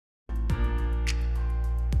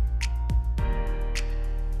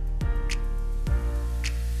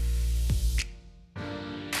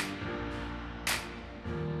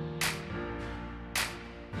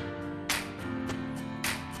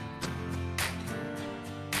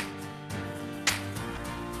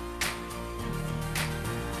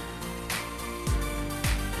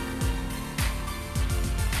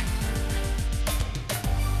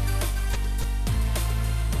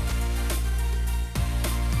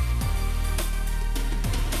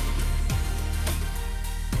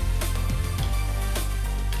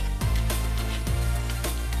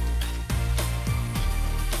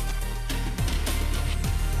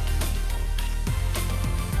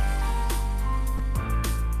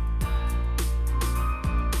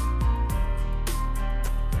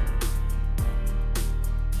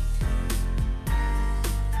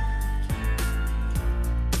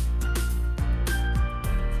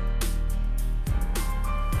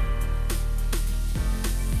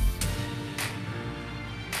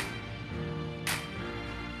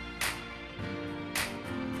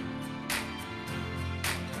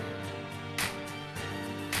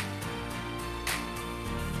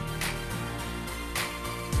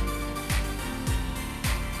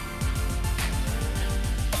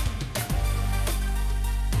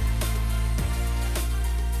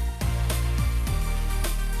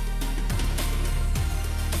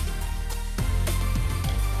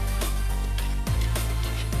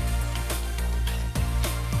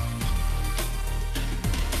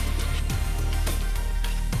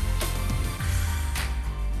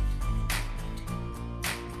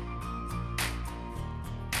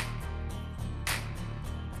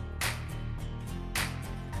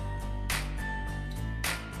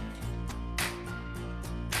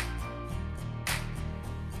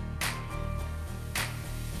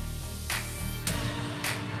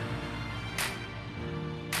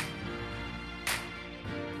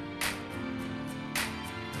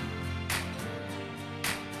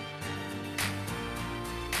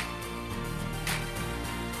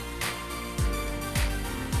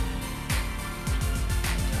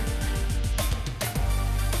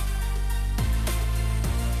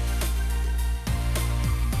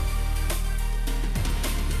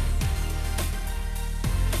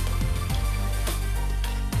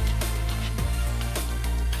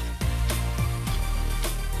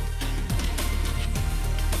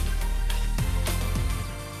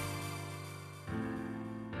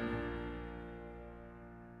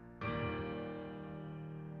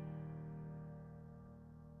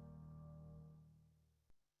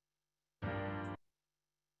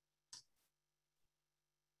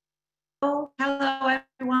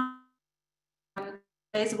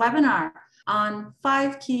today's webinar on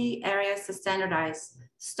 5 key areas to standardize,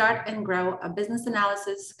 start and grow a business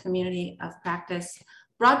analysis community of practice,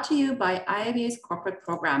 brought to you by IIBA's corporate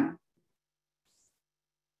program.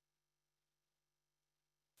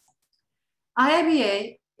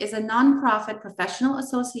 IIBA is a nonprofit professional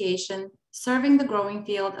association serving the growing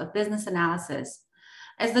field of business analysis.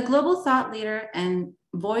 As the global thought leader and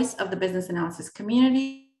voice of the business analysis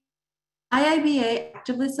community, IIBA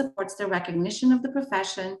actively supports the recognition of the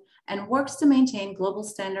profession and works to maintain global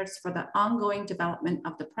standards for the ongoing development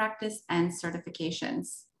of the practice and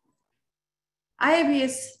certifications.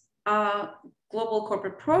 IIBA's global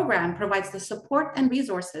corporate program provides the support and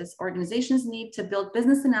resources organizations need to build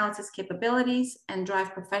business analysis capabilities and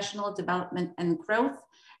drive professional development and growth.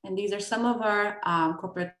 And these are some of our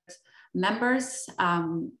corporate members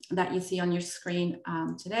that you see on your screen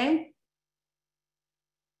today.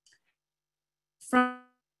 From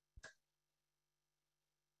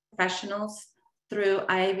professionals through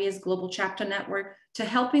IIBA's global chapter network to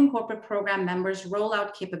helping corporate program members roll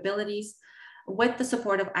out capabilities with the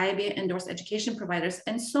support of IIBA endorsed education providers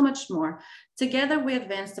and so much more. Together, we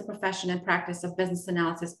advance the profession and practice of business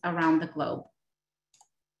analysis around the globe.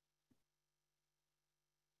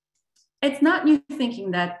 It's not new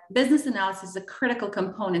thinking that business analysis is a critical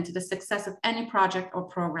component to the success of any project or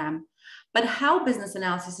program, but how business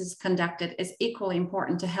analysis is conducted is equally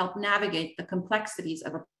important to help navigate the complexities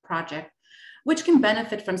of a project, which can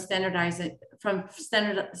benefit from standardizing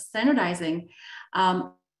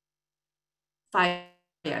 5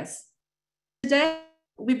 areas. Today,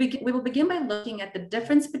 we will begin by looking at the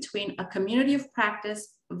difference between a community of practice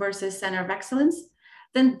versus center of excellence,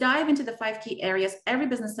 then dive into the 5 key areas every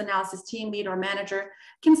business analysis team lead or manager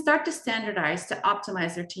can start to standardize to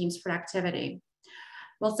optimize their team's productivity.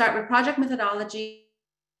 We'll start with project methodology,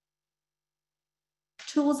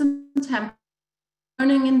 tools and templates,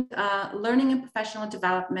 learning and professional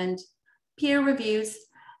development, peer reviews,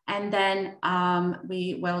 and then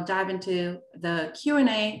we will dive into the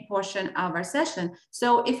Q&A portion of our session.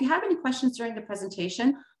 So if you have any questions during the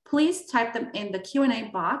presentation, please type them in the Q&A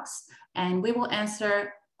box, and we will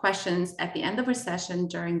answer questions at the end of our session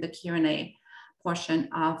during the Q&A portion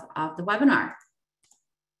of the webinar.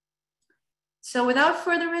 So without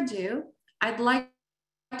further ado, I'd like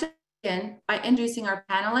to begin by introducing our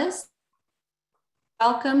panelists.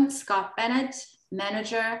 Welcome, Scott Bennett,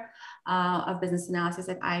 Manager of Business Analysis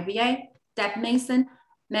at IIBA, Deb Mason,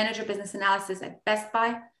 Manager Business Analysis at Best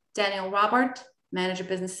Buy, Daniel Robert, Manager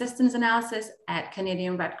Business Systems Analysis at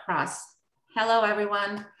Canadian Red Cross. Hello,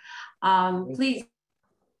 everyone. Please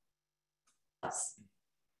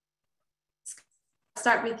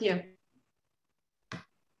start with you.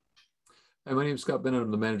 Hi, my name is Scott Bennett. I'm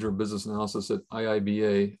the Manager of Business Analysis at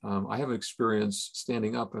IIBA. I have experience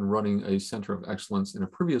standing up and running a Center of Excellence in a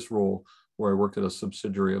previous role where I worked at a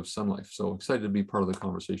subsidiary of Sun Life. So excited to be part of the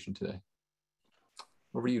conversation today.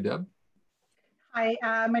 Over to you, Deb. Hi,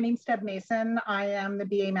 my name's Deb Mason. I am the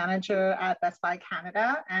BA Manager at Best Buy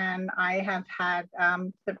Canada, and I have had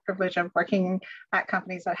the privilege of working at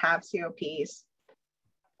companies that have COPs.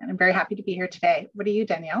 And I'm very happy to be here today. What are you,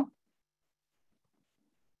 Danielle?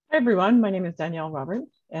 Hi, everyone. My name is Danielle Robert,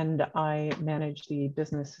 and I manage the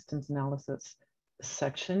Business Systems Analysis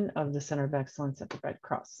section of the Center of Excellence at the Red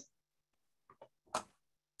Cross.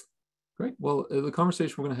 Great. Well, the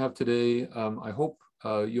conversation we're going to have today, I hope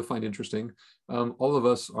you'll find interesting. All of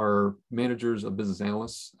us are managers of business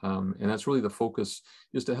analysts, and that's really the focus,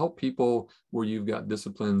 is to help people where you've got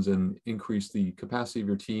disciplines and increase the capacity of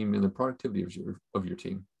your team and the productivity of your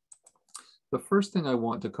team. The first thing I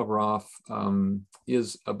want to cover off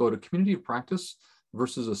is about a community of practice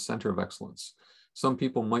versus a center of excellence. Some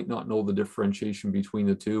people might not know the differentiation between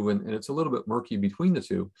the two, and it's a little bit murky between the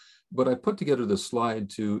two, but I put together this slide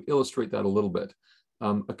to illustrate that a little bit.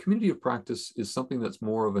 A community of practice is something that's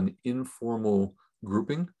more of an informal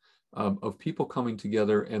grouping of people coming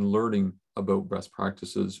together and learning about best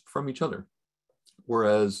practices from each other.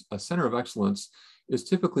 Whereas a center of excellence is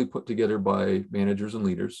typically put together by managers and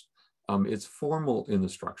leaders. It's formal in the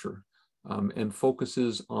structure and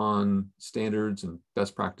focuses on standards and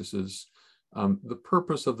best practices. The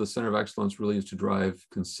purpose of the Center of Excellence really is to drive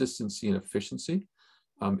consistency and efficiency.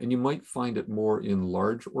 And you might find it more in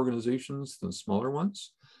large organizations than smaller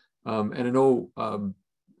ones. And I know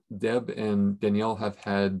Deb and Danielle have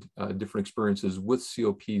had different experiences with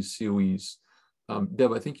COPs, COEs.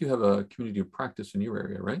 Deb, I think you have a community of practice in your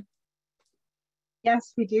area, right?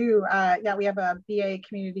 Yes, we do. Yeah, we have a BA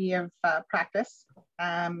community of practice.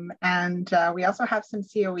 And we also have some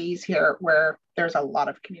COEs here where there's a lot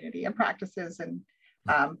of community of practices and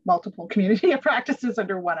multiple community of practices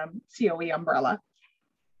under one COE umbrella.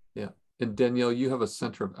 Yeah. And Danielle, you have a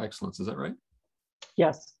Center of Excellence, is that right?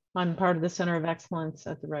 Yes, I'm part of the Center of Excellence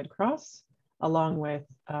at the Red Cross, along with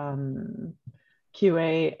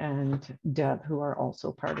QA and Deb, who are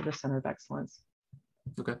also part of the Center of Excellence.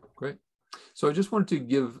 Okay, great. So I just wanted to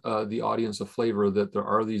give the audience a flavor that there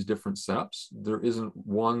are these different setups. There isn't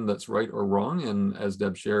one that's right or wrong. And as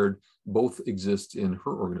Deb shared, both exist in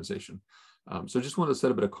her organization. So I just wanted to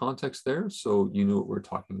set a bit of context there so you know what we're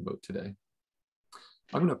talking about today.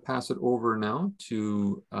 I'm going to pass it over now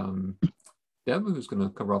to Deb, who's going to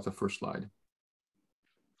cover off the first slide.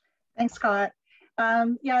 Thanks, Scott.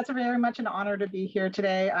 Yeah, it's very much an honor to be here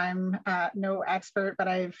today. I'm no expert, but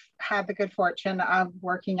I've had the good fortune of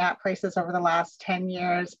working at places over the last 10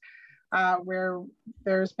 years where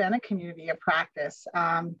there's been a community of practice.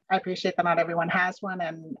 I appreciate that not everyone has one,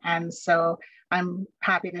 and so I'm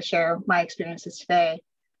happy to share my experiences today.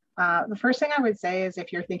 The first thing I would say is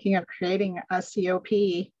if you're thinking of creating a COP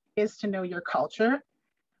is to know your culture.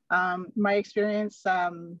 My experience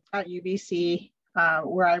at UBC,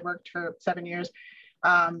 where I worked for 7 years,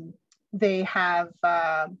 they have,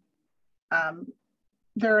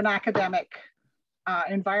 they're an academic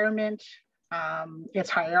environment. It's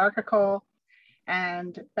hierarchical,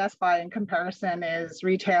 and Best Buy in comparison is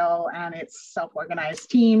retail and it's self-organized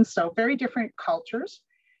teams. So very different cultures.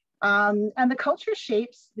 And the culture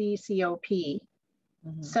shapes the COP.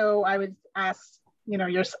 Mm-hmm. So I would ask,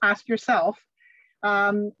 ask yourself,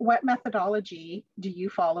 what methodology do you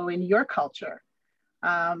follow in your culture?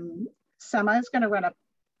 Sema is going to run a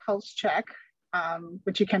pulse check,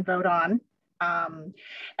 which you can vote on.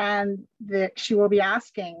 And she will be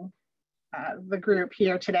asking the group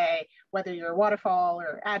here today, whether you're waterfall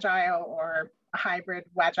or agile or a hybrid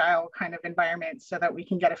wagile kind of environment, so that we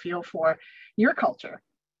can get a feel for your culture.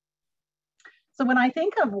 So when I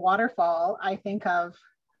think of waterfall, I think of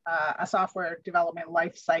a software development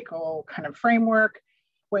lifecycle kind of framework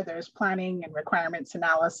where there's planning and requirements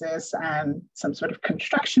analysis and some sort of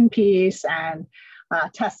construction piece and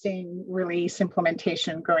testing, release,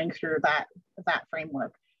 implementation going through that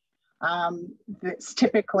framework. It's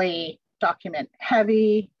typically document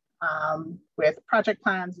heavy with project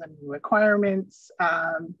plans and requirements,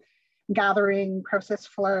 gathering, process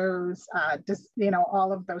flows,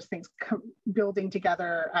 all of those things building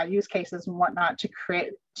together use cases and whatnot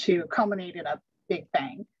to culminate in a big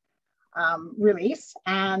bang release.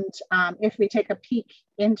 And if we take a peek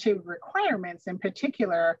into requirements in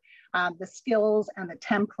particular, the skills and the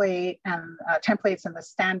templates and the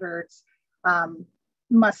standards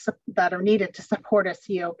that are needed to support a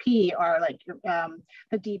COP are like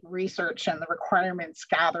the deep research and the requirements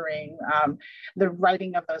gathering, the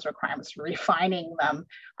writing of those requirements, refining them,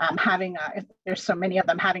 if there's so many of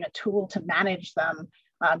them, having a tool to manage them,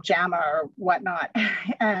 JAMA or whatnot,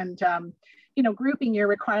 and grouping your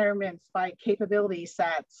requirements by capability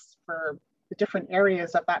sets for the different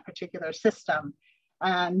areas of that particular system,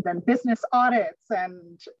 and then business audits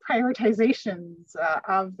and prioritizations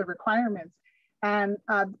of the requirements. And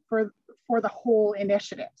for the whole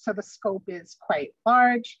initiative. So the scope is quite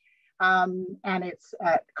large, and it's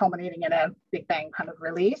culminating in a big bang kind of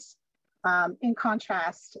release. In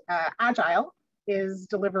contrast, Agile is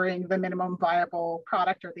delivering the minimum viable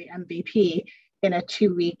product, or the MVP, in a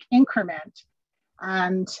 2-week increment.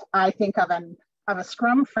 And I think of a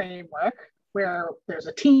Scrum framework where there's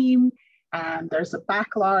a team and there's a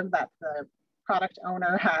backlog that the product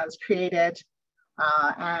owner has created.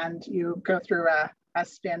 And you go through a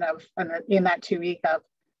spin in that 2 week of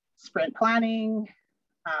sprint planning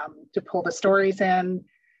to pull the stories in,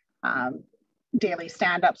 daily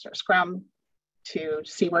stand-ups or Scrum to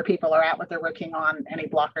see where people are at, what they're working on, any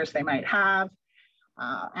blockers they might have,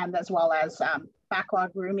 and as well as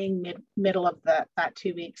backlog grooming middle of that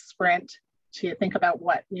 2-week sprint to think about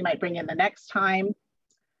what we might bring in the next time.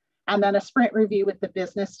 And then a sprint review with the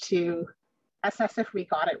business to assess if we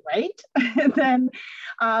got it right, and then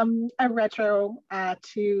a retro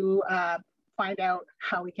to find out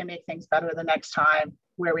how we can make things better the next time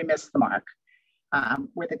where we missed the mark,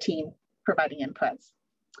 with the team providing inputs.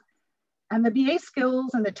 And the BA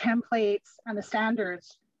skills and the templates and the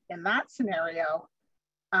standards in that scenario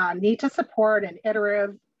need to support an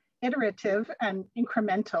iterative and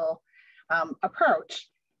incremental approach.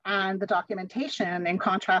 And the documentation, in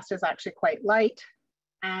contrast, is actually quite light.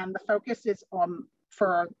 And the focus is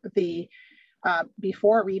for the,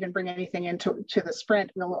 before we even bring anything into the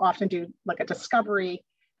sprint, we'll often do like a discovery.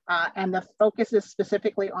 And the focus is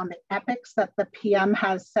specifically on the epics that the PM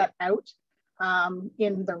has set out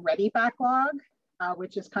in the ready backlog,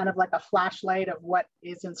 which is kind of like a flashlight of what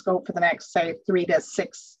is in scope for the next, say, 3 to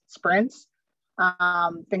 6 sprints.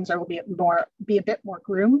 Things will be a bit more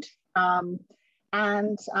groomed.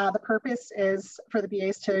 And the purpose is for the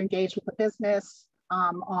BAs to engage with the business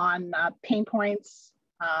on pain points,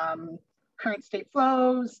 current state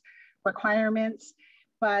flows, requirements,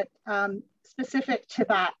 but specific to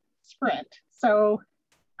that sprint. So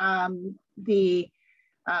the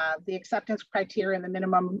acceptance criteria and the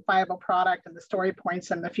minimum viable product and the story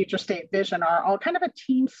points and the future state vision are all kind of a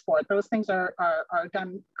team sport. Those things are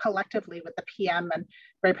done collectively with the PM and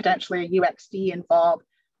very potentially a UXD involved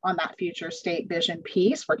on that future state vision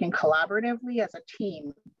piece, working collaboratively as a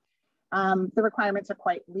team. The requirements are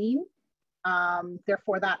quite lean. They're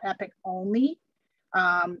for that epic only.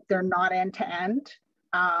 They're not end-to-end.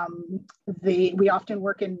 We often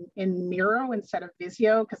work in Miro instead of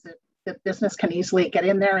Visio because the business can easily get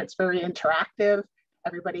in there. It's very interactive.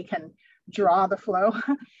 Everybody can draw the flow,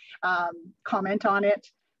 comment on it.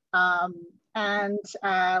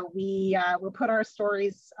 We'll put our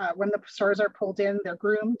stories, when the stories are pulled in, they're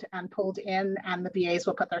groomed and pulled in, and the BAs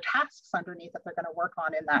will put their tasks underneath that they're going to work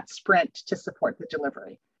on in that sprint to support the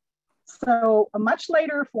delivery. So a much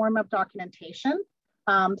later form of documentation.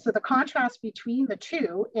 So the contrast between the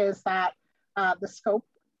two is that the scope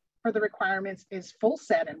for the requirements is full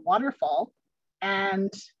set in waterfall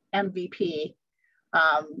and MVP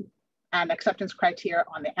and acceptance criteria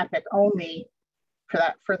on the epic only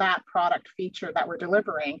for that product feature that we're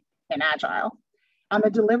delivering in Agile. And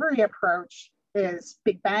the delivery approach is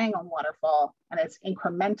big bang on waterfall, and it's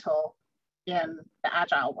incremental in the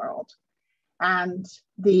Agile world. And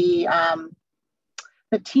the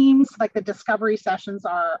teams, like the discovery sessions,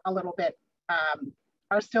 are a little bit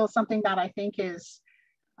are still something that I think is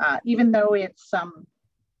even though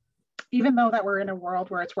that we're in a world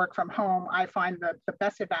where it's work from home, I find that the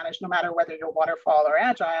best advantage, no matter whether you're waterfall or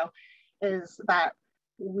Agile, is that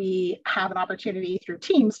we have an opportunity through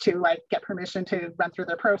teams to like get permission to run through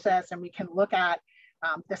their process, and we can look at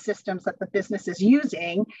the systems that the business is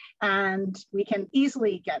using, and we can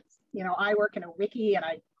easily get, I work in a wiki and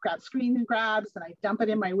I grab screen grabs and I dump it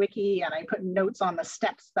in my wiki and I put notes on the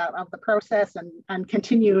steps of the process and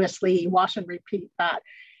continuously wash and repeat that.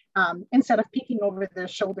 Instead of peeking over their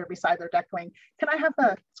shoulder beside their deck going, can I have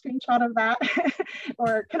a screenshot of that?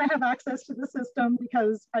 Or can I have access to the system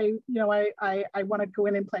because I want to go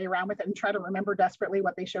in and play around with it and try to remember desperately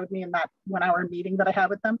what they showed me in that 1 hour meeting that I had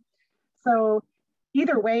with them. So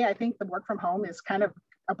either way, I think the work from home is kind of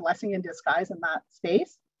a blessing in disguise in that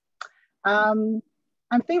space.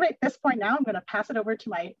 I think at this point now, I'm going to pass it over to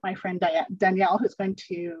my friend Danielle, who's going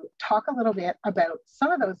to talk a little bit about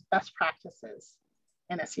some of those best practices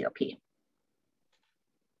in a COP.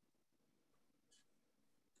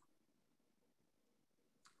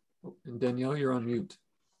 And Danielle, you're on mute.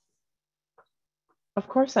 Of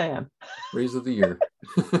course I am. Raise of the year.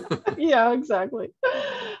 Yeah, exactly.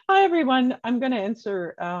 Hi, everyone. I'm going to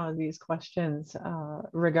answer these questions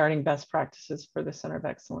regarding best practices for the Center of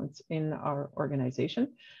Excellence in our organization.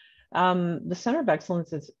 The Center of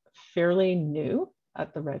Excellence is fairly new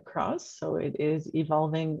at the Red Cross, so it is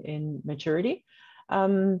evolving in maturity.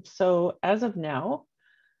 So as of now,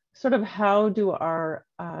 sort of how do our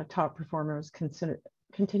top performers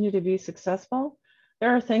continue to be successful?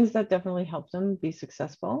 There are things that definitely help them be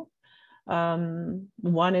successful.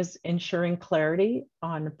 One is ensuring clarity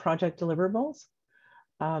on project deliverables.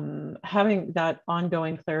 Having that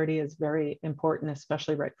ongoing clarity is very important,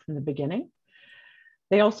 especially right from the beginning.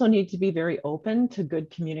 They also need to be very open to good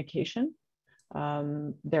communication.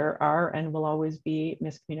 There are and will always be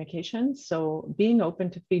miscommunications. So being open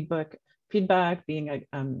to feedback, being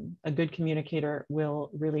a good communicator will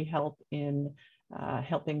really help in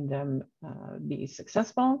helping them be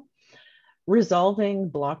successful. Resolving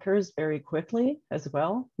blockers very quickly as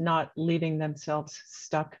well, not leaving themselves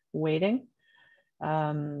stuck waiting.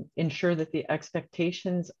 Ensure that the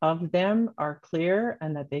expectations of them are clear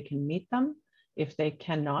and that they can meet them. If they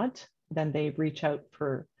cannot, then they reach out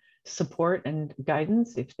for support and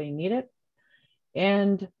guidance if they need it.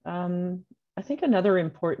 And I think another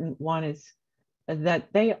important one is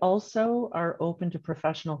that they also are open to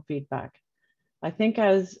professional feedback. I think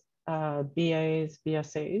as BAs,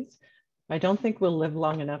 BSAs, I don't think we'll live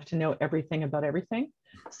long enough to know everything about everything.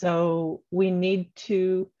 So we need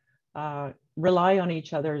to rely on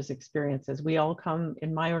each other's experiences. We all come,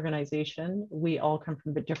 in my organization, we all come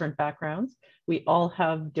from different backgrounds. We all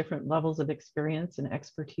have different levels of experience and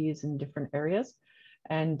expertise in different areas.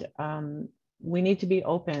 And we need to be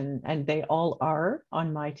open, and they all are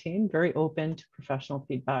on my team, very open to professional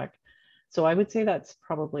feedback. So I would say that's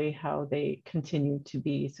probably how they continue to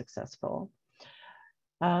be successful.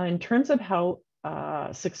 In terms of how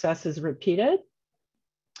success is repeated,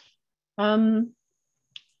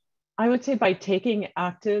 I would say by taking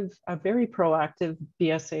a very proactive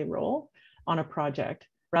BSA role on a project,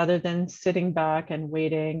 rather than sitting back and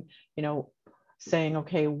waiting, saying,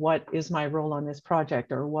 okay, what is my role on this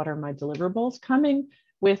project, or what are my deliverables? Coming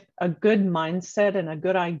with a good mindset and a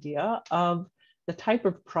good idea of the type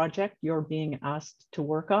of project you're being asked to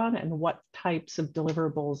work on and what types of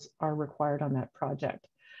deliverables are required on that project.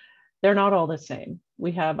 They're not all the same.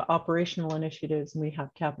 We have operational initiatives and we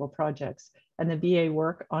have capital projects, and the BA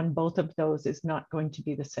work on both of those is not going to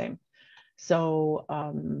be the same. So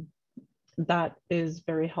that is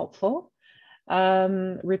very helpful.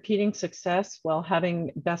 Repeating success while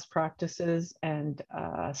having best practices and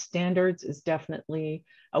standards is definitely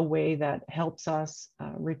a way that helps us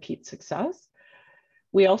repeat success.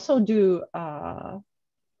 We also do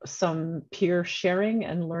some peer sharing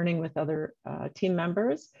and learning with other team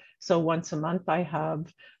members. So once a month, I have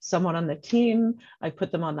someone on the team, I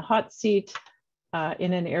put them on the hot seat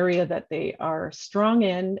in an area that they are strong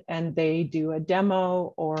in, and they do a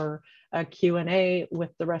demo or a Q&A with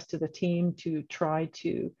the rest of the team to try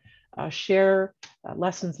to share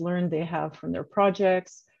lessons learned they have from their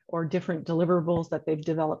projects or different deliverables that they've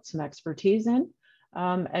developed some expertise in.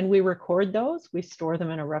 And we record those, we store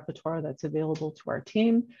them in a repertoire that's available to our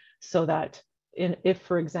team, so that if,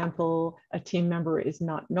 for example, a team member has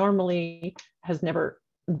never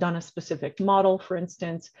done a specific model, for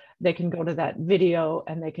instance, they can go to that video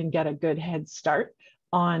and they can get a good head start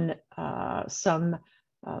on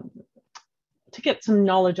to get some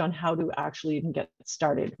knowledge on how to actually even get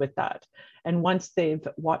started with that. And once they've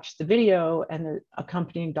watched the video and the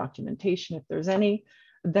accompanying documentation, if there's any,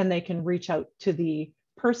 then they can reach out to the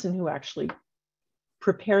person who actually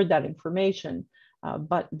prepared that information,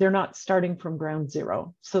 but they're not starting from ground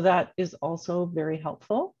zero. So that is also very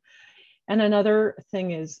helpful. And another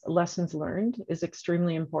thing is lessons learned is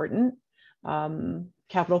extremely important.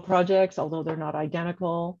 Capital projects, although they're not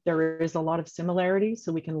identical, there is a lot of similarity,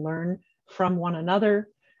 so we can learn from one another,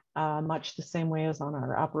 much the same way as on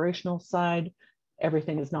our operational side.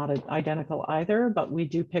 Everything is not identical either, but we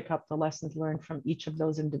do pick up the lessons learned from each of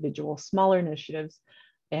those individual smaller initiatives,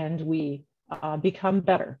 and we become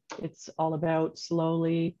better. It's all about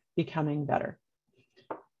slowly becoming better.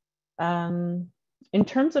 In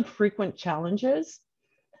terms of frequent challenges,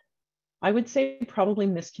 I would say probably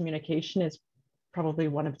miscommunication is probably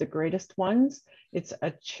one of the greatest ones. It's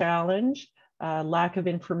a challenge, lack of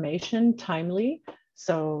information, timely.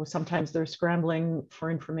 So sometimes they're scrambling for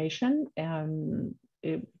information,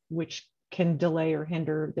 which can delay or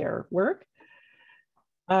hinder their work.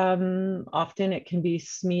 Often it can be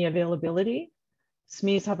SME availability.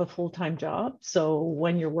 SMEs have a full-time job. So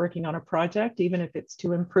when you're working on a project, even if it's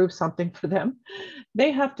to improve something for them,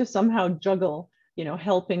 they have to somehow juggle,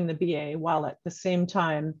 helping the BA while at the same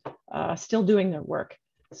time still doing their work.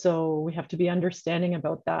 So we have to be understanding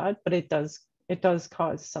about that, but it does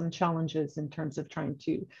cause some challenges in terms of trying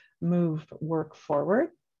to move work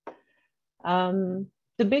forward. The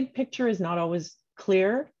big picture is not always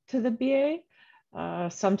clear to the BA.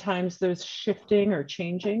 Sometimes there's shifting or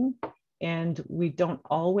changing, and we don't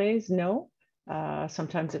always know.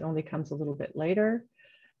 Sometimes it only comes a little bit later.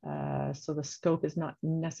 So the scope is not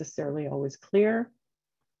necessarily always clear.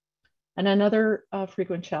 And another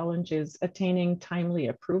frequent challenge is attaining timely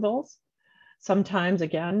approvals. Sometimes,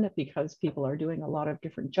 again, because people are doing a lot of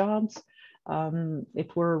different jobs,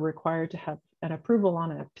 if we're required to have an approval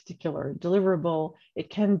on a particular deliverable, it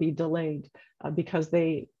can be delayed because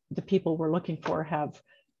the people we're looking for have,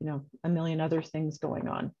 a million other things going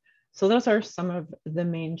on. So those are some of the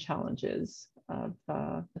main challenges of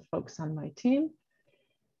the folks on my team.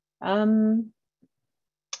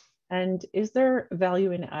 And is there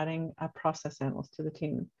value in adding a process analyst to the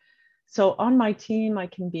team? So on my team, I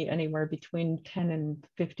can be anywhere between 10 and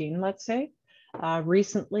 15, let's say.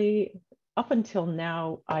 Recently, up until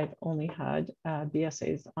now, I've only had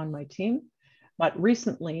BSAs on my team. But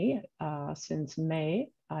recently, since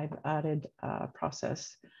May, I've added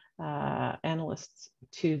process analysts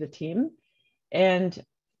to the team. And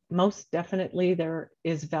most definitely, there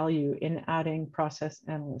is value in adding process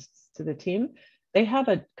analysts to the team. They have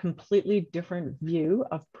a completely different view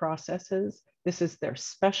of processes. This is their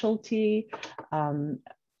specialty.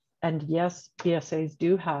 And yes, BSAs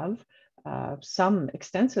do have some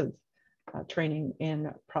extensive training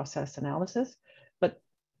in process analysis. But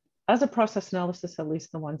as a process analysis, at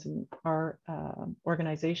least the ones in our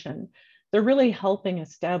organization, they're really helping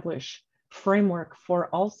establish framework for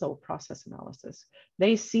also process analysis.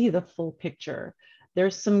 They see the full picture.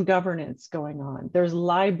 There's some governance going on. There's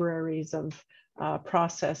libraries of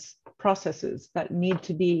processes that need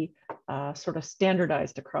to be sort of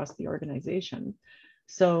standardized across the organization.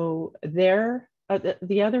 So there,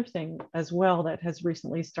 the other thing as well that has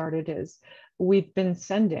recently started is we've been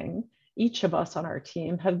sending, each of us on our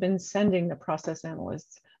team have been sending the process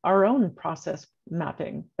analysts our own process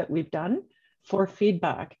mapping that we've done for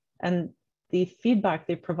feedback. And the feedback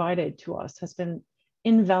they provided to us has been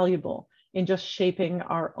invaluable in just shaping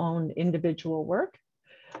our own individual work.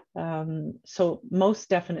 So most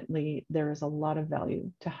definitely, there is a lot of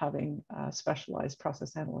value to having a specialized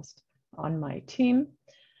process analyst on my team.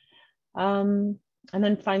 And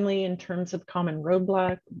then finally, in terms of common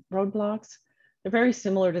roadblocks, they're very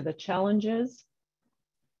similar to the challenges.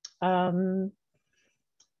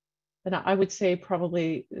 And I would say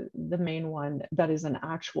probably the main one that is an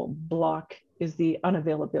actual block is the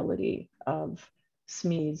unavailability of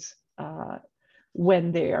SMEs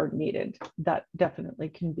when they are needed. That definitely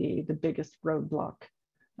can be the biggest roadblock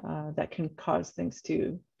that can cause things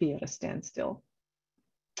to be at a standstill.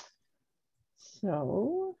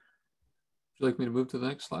 So. Would you like me to move to the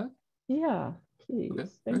next slide? Yeah, please. Okay,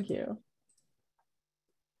 thank you.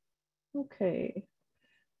 Okay.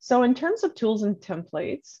 So in terms of tools and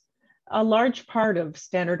templates, a large part of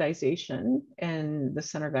standardization in the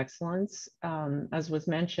Center of Excellence, as was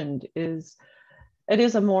mentioned, is it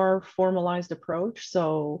is a more formalized approach.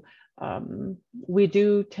 So we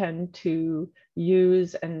do tend to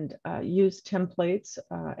use templates,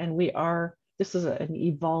 and this is an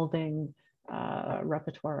evolving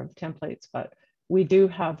repertoire of templates, but we do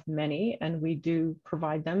have many, and we do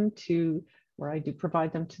provide them to, or I do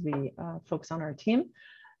provide them to the folks on our team.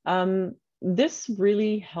 This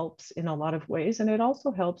really helps in a lot of ways, and it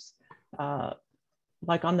also helps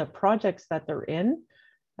like on the projects that they're in.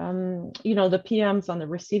 You know, the PMs on the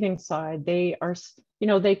receiving side, they are, you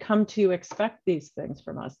know, they come to expect these things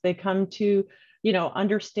from us. They come to, you know,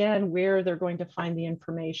 understand where they're going to find the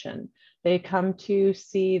information. They come to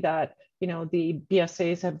see that, you know, the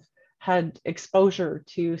BSAs have had exposure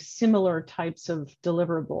to similar types of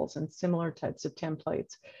deliverables and similar types of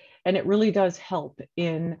templates. And it really does help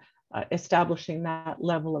in establishing that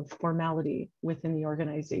level of formality within the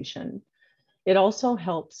organization. It also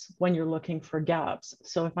helps when you're looking for gaps.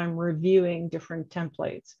 So if I'm reviewing different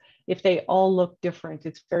templates, if they all look different,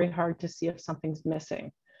 it's very hard to see if something's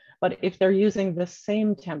missing. But if they're using the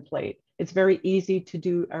same template, it's very easy to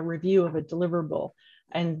do a review of a deliverable.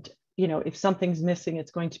 And you know, if something's missing,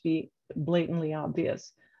 it's going to be blatantly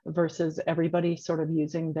obvious versus everybody sort of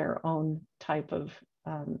using their own type of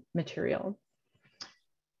material.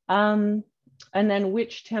 And then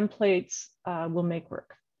which templates will make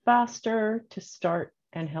work faster to start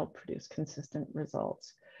and help produce consistent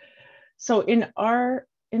results. So in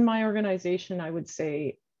my organization, I would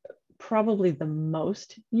say probably the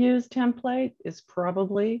most used template is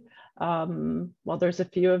probably, well, there's a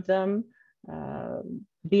few of them.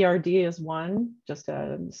 BRD is one, just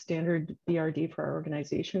a standard BRD for our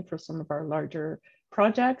organization for some of our larger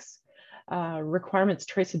projects. Requirements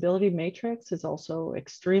traceability matrix is also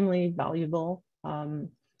extremely valuable.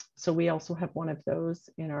 So we also have one of those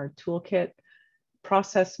in our toolkit.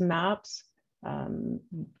 Process maps.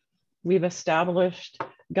 We've established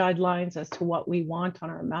guidelines as to what we want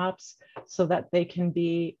on our maps so that they can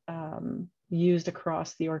be used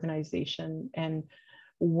across the organization. And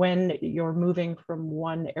when you're moving from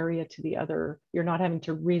one area to the other, you're not having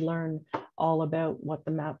to relearn all about what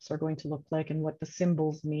the maps are going to look like and what the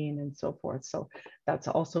symbols mean and so forth. So that's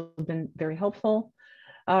also been very helpful.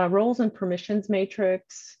 Roles and permissions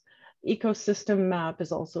matrix. Ecosystem map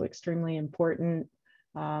is also extremely important.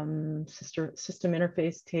 System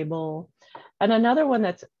interface table. And another one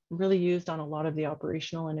that's really used on a lot of the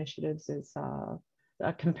operational initiatives is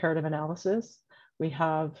a comparative analysis. We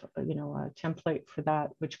have, you know, a template for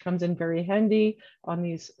that, which comes in very handy on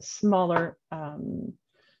these smaller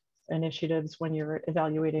initiatives when you're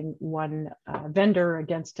evaluating one vendor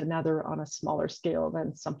against another on a smaller scale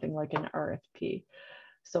than something like an RFP.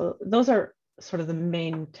 So those are sort of the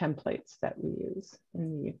main templates that we use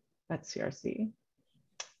at CRC.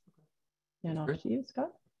 And off to you,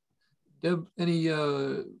 Scott. Deb, any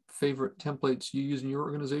favorite templates you use in your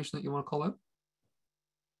organization that you want to call out?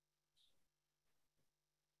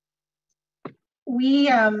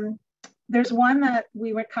 There's one that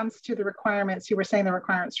when it comes to the requirements, you were saying the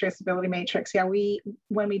requirements traceability matrix. Yeah,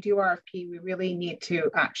 when we do RFP, we really need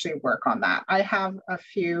to actually work on that. I have a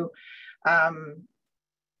few kind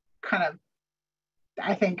of,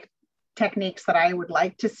 I think, techniques that I would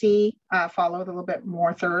like to see followed a little bit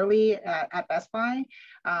more thoroughly at Best Buy.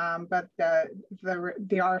 But the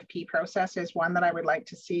RFP process is one that I would like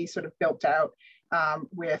to see sort of built out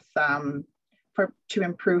to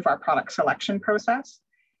improve our product selection process.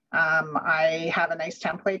 I have a nice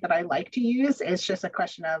template that I like to use. It's just a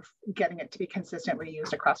question of getting it to be consistently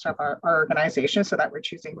used across our organization so that we're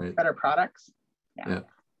choosing better products.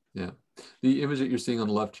 Yeah. The image that you're seeing on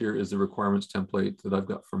the left here is the requirements template that I've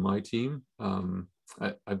got from my team.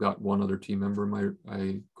 I've got one other team member in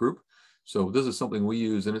my group. So this is something we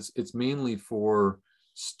use, and it's mainly for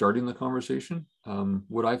starting the conversation.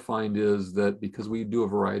 What I find is that because we do a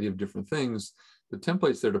variety of different things, the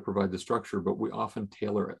template's there to provide the structure, but we often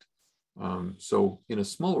tailor it. So in a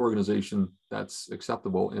small organization, that's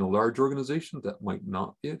acceptable. In a large organization, that might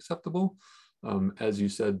not be acceptable. As you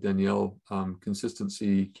said, Danielle,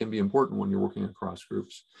 consistency can be important when you're working across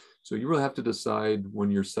groups. So you really have to decide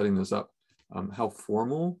when you're setting this up, how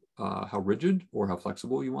formal, how rigid, or how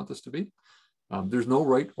flexible you want this to be. There's no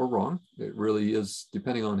right or wrong. It really is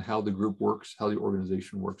depending on how the group works, how the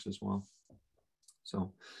organization works as well.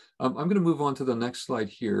 So I'm going to move on to the next slide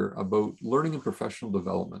here about learning and professional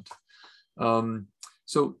development.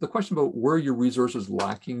 So the question about where your resources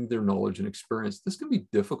lacking their knowledge and experience, this can be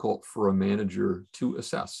difficult for a manager to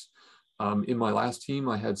assess. In my last team,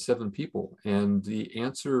 I had 7 people, and the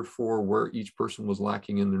answer for where each person was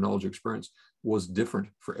lacking in their knowledge experience was different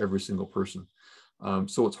for every single person.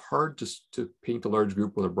 So it's hard to paint a large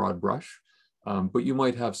group with a broad brush, but you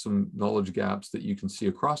might have some knowledge gaps that you can see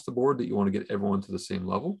across the board that you want to get everyone to the same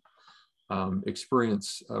level.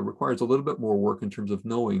 Experience requires a little bit more work in terms of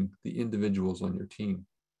knowing the individuals on your team.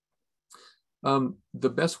 The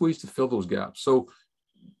best ways to fill those gaps. So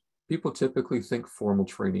people typically think formal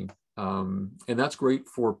training, and that's great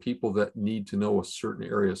for people that need to know a certain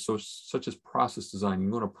area. So such as process design, you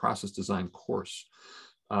can go on a process design course.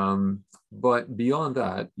 But beyond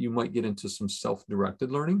that, you might get into some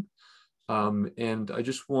self-directed learning. And I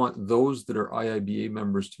just want those that are IIBA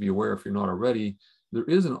members to be aware, if you're not already, there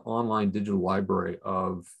is an online digital library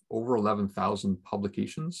of over 11,000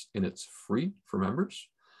 publications, and it's free for members.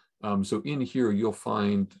 So in here, you'll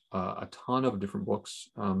find a ton of different books.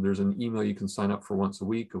 There's an email you can sign up for once a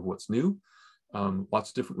week of what's new.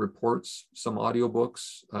 Lots of different reports, some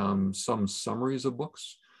audiobooks, some summaries of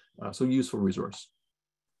books. So useful resource.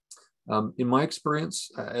 In my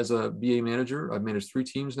experience as a BA manager, I've managed 3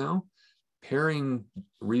 teams now. Pairing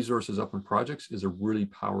resources up in projects is a really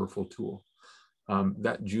powerful tool.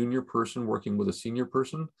 That junior person working with a senior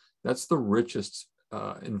person, that's the richest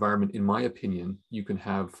environment, in my opinion, you can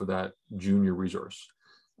have for that junior resource.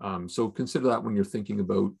 So consider that when you're thinking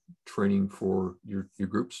about training for your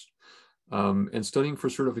groups. And studying for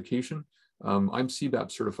certification, I'm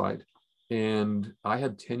CBAP certified, and I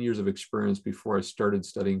had 10 years of experience before I started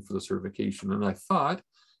studying for the certification, and I thought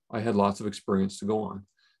I had lots of experience to go on.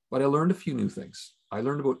 But I learned a few new things. I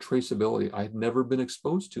learned about traceability I had never been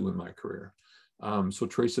exposed to in my career. So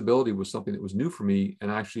traceability was something that was new for me, and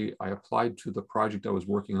actually I applied to the project I was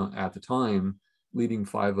working on at the time, leading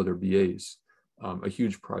 5 other BAs, a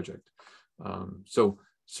huge project. So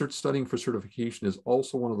studying for certification is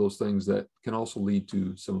also one of those things that can also lead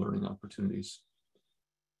to some learning opportunities.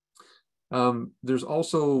 There's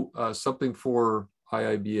also something for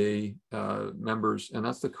IIBA members, and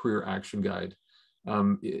that's the Career Action Guide.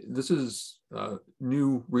 This is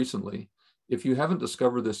new recently. If you haven't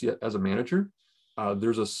discovered this yet as a manager,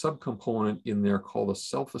 there's a subcomponent in there called a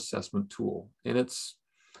self-assessment tool, and it's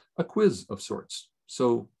a quiz of sorts.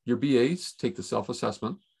 So your BAs take the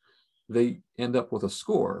self-assessment, they end up with a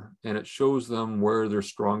score, and it shows them where they're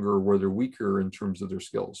stronger, where they're weaker in terms of their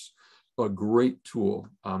skills. A great tool.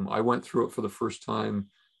 I went through it for the first time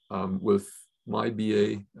with my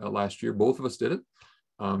BA last year. Both of us did it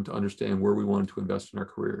to understand where we wanted to invest in our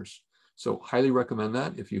careers. So highly recommend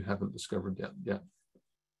that if you haven't discovered that yet.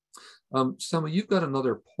 Selma, you've got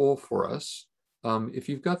another poll for us. If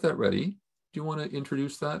you've got that ready, do you want to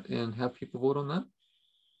introduce that and have people vote on that?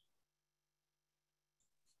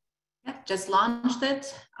 Yeah, just launched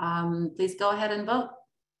it. Please go ahead and vote.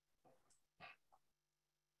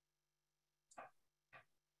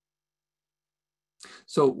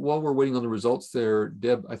 So while we're waiting on the results there,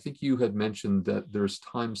 Deb, I think you had mentioned that there's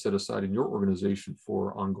time set aside in your organization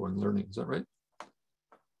for ongoing learning. Is that right?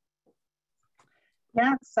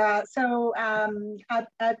 Yes. So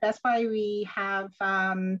at Best Buy, we have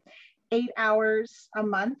 8 hours a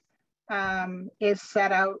month is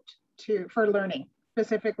set out for learning,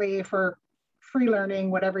 specifically for free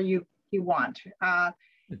learning, whatever you want.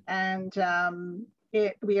 And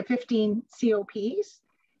we have 15 COPs,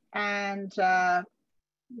 and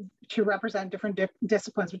to represent different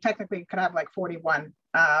disciplines. We technically could have like 41.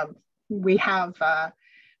 We have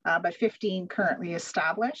but 15 currently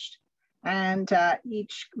established, and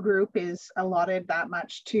each group is allotted that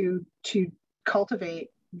much to cultivate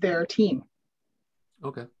their team.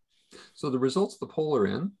 Okay. So the results the poll are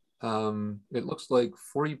in, it looks like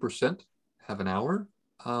 40% have an hour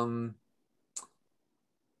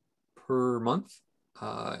per month,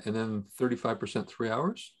 and then 35% 3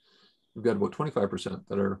 hours. We've got about 25%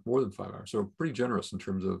 that are more than 5 hours. So pretty generous in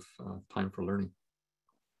terms of time for learning.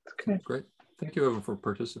 Okay. Great. Thank you, Evan, for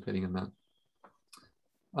participating in that.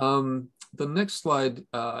 The next slide,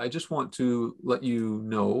 I just want to let you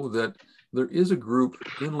know that there is a group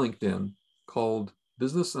in LinkedIn called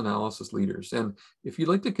Business Analysis Leaders. And if you'd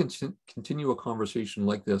like to continue a conversation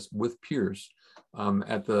like this with peers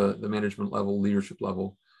at the management level, leadership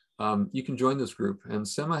level, you can join this group. And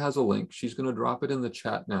Sema has a link. She's going to drop it in the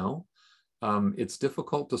chat now. It's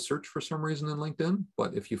difficult to search for some reason in LinkedIn,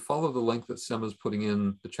 but if you follow the link that Sema's putting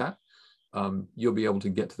in the chat, you'll be able to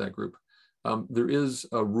get to that group. There is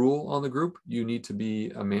a rule on the group. You need to be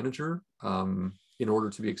a manager in order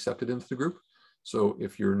to be accepted into the group. So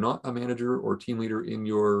if you're not a manager or team leader in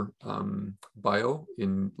your bio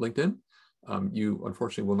in LinkedIn, you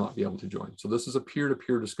unfortunately will not be able to join. So this is a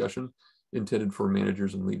peer-to-peer discussion intended for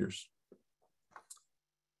managers and leaders.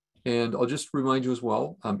 And I'll just remind you as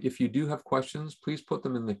well, if you do have questions, please put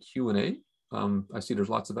them in the Q&A. I see there's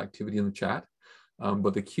lots of activity in the chat,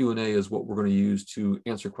 but the Q&A is what we're going to use to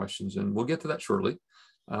answer questions, and we'll get to that shortly.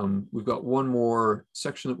 We've got one more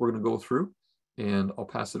section that we're going to go through, and I'll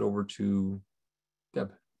pass it over to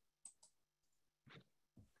Deb.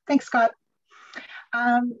 Thanks, Scott.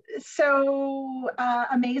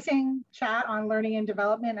 Amazing chat on learning and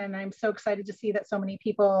development, and I'm so excited to see that so many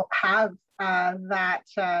people have that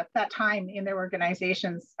time in their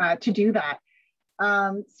organizations to do that.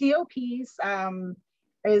 COPs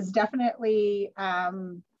is definitely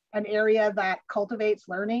an area that cultivates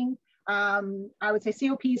learning. I would say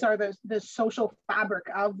COPs are the social fabric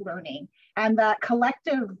of learning, and that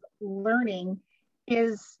collective learning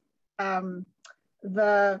is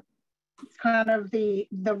the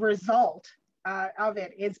result of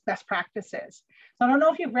it is best practices. So I don't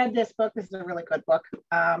know if you've read this book. This is a really good book,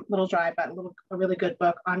 little dry, but a really good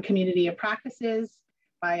book on community of practices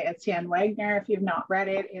by Etienne Wagner. If you've not read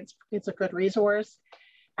it, it's a good resource.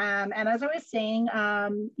 And as I was saying,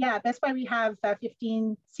 yeah, at Best Buy we have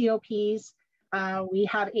 15 COPs. We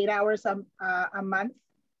have 8 hours a month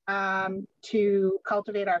to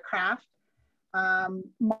cultivate our craft.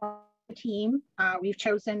 My team, we've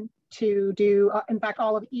chosen to do, in fact,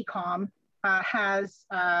 all of ecom has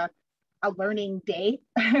a learning day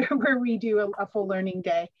where we do a full learning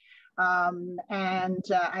day and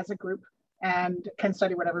as a group, and can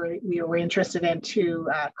study whatever we were interested in to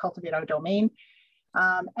cultivate our domain.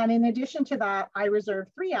 And in addition to that, I reserve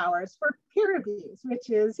 3 hours for peer reviews, which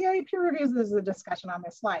is, yeah, peer reviews is a discussion on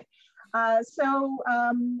this slide.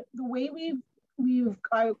 The way we've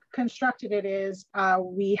constructed it is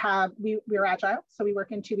we're agile, so we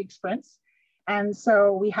work in 2-week sprints. And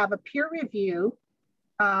so we have a peer review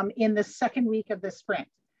in the second week of the sprint.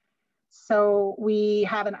 So we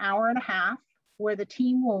have an hour and a half where the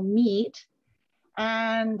team will meet,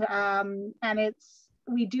 and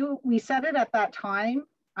we set it at that time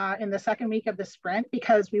in the second week of the sprint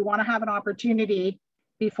because we want to have an opportunity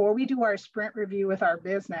before we do our sprint review with our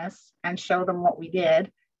business and show them what we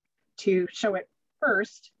did, to show it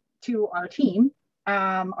first to our team,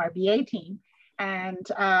 our BA team, and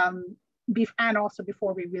also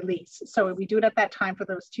before we release. So we do it at that time for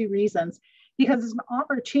those 2 reasons, because it's an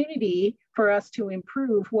opportunity for us to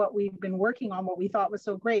improve what we've been working on, what we thought was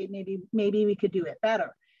so great. Maybe we could do it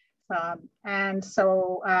better. And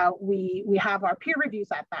so we have our peer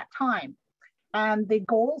reviews at that time. And the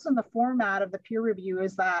goals and the format of the peer review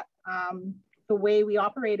is that the way we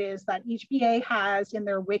operate is that each BA has in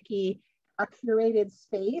their wiki a curated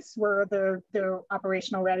space where their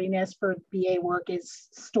operational readiness for BA work is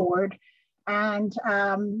stored. And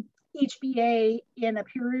each BA in a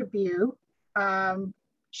peer review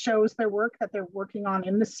shows their work that they're working on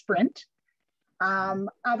in the sprint.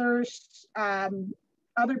 Other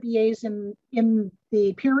BAs in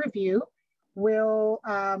the peer review will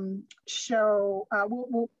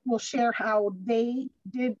share how they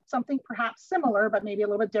did something perhaps similar, but maybe a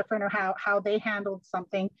little bit different, or how they handled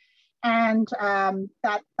something. And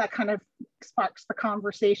that kind of sparks the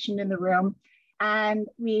conversation in the room. And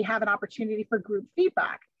we have an opportunity for group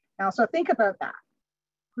feedback. Now, so think about that,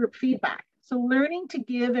 group feedback. So learning to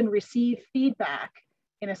give and receive feedback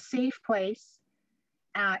in a safe place,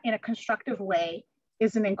 in a constructive way,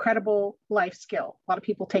 is an incredible life skill. A lot of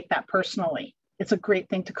people take that personally. It's a great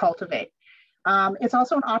thing to cultivate. It's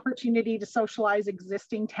also an opportunity to socialize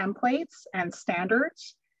existing templates and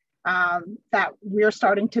standards that we're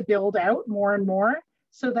starting to build out more and more,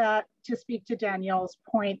 so that to speak to Danielle's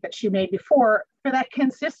point that she made before, for that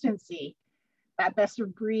consistency, that best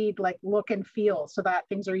of breed, like look and feel, so that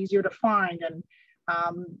things are easier to find,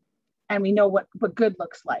 and we know what good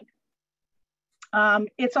looks like.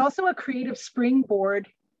 It's also a creative springboard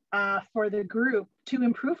for the group to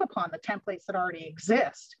improve upon the templates that already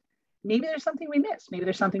exist. Maybe there's something we missed. Maybe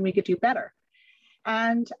there's something we could do better.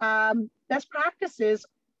 And best practices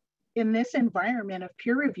in this environment of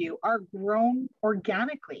peer review are grown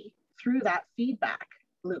organically through that feedback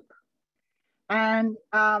loop. And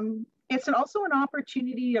it's also an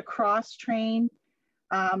opportunity to cross-train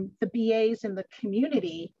the BAs in the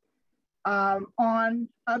community on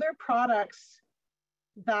other products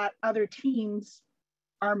that other teams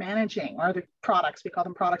are managing, or the products, we call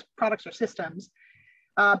them products or systems,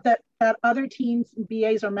 that other teams and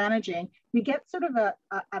BAs are managing. We get sort of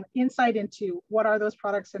an insight into what are those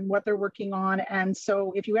products and what they're working on. And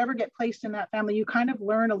so if you ever get placed in that family, you kind of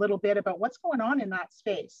learn a little bit about what's going on in that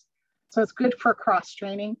space. So it's good for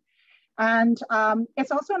cross-training. And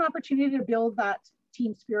it's also an opportunity to build that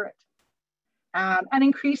team spirit and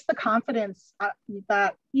increase the confidence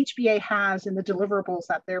that each BA has in the deliverables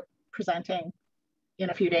that they're presenting in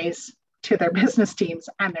a few days to their business teams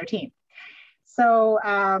and their team. So,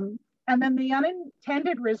 and then the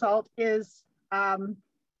unintended result is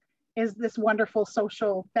this wonderful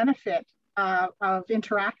social benefit of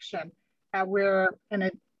interaction. We're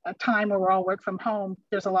in a time where we're all work from home,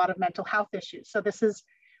 there's a lot of mental health issues. So this is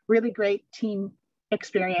really great team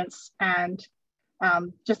experience and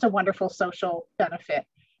just a wonderful social benefit.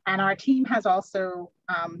 And our team has also,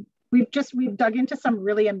 we've dug into some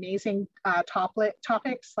really amazing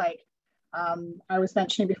topics, like I was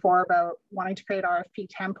mentioning before about wanting to create RFP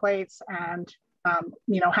templates and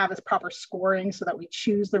have this proper scoring so that we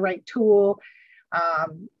choose the right tool.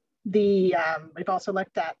 We've also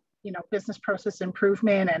looked at business process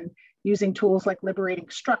improvement and using tools like liberating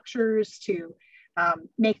structures to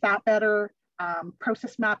make that better.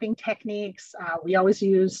 Process mapping techniques. We always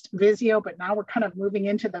used Visio, but now we're kind of moving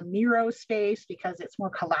into the Miro space because it's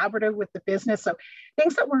more collaborative with the business. So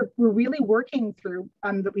things that we're really working through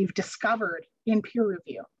that we've discovered in peer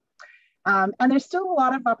review. And there's still a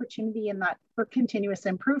lot of opportunity in that for continuous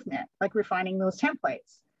improvement, like refining those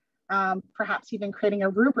templates, perhaps even creating a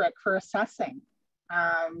rubric for assessing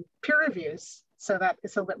peer reviews so that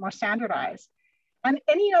it's a little bit more standardized. And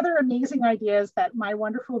any other amazing ideas that my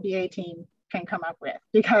wonderful BA team can come up with,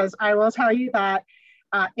 because I will tell you that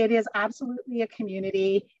it is absolutely a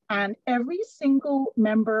community and every single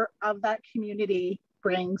member of that community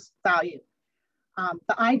brings value.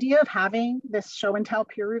 The idea of having this show and tell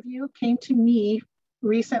peer review came to me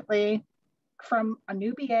recently from a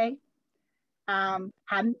new BA,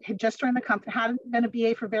 had just joined the company, hadn't been a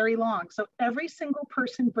BA for very long. So every single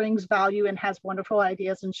person brings value and has wonderful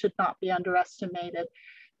ideas and should not be underestimated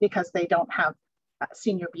because they don't have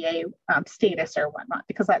senior BA status or whatnot,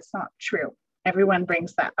 because that's not true. Everyone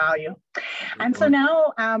brings that value. And so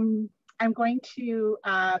now I'm going to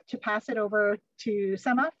pass it over to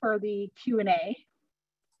Sema for the Q&A.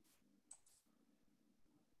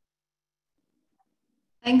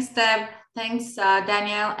 Thanks, Deb. Thanks,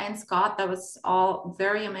 Danielle and Scott. That was all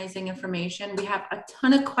very amazing information. We have a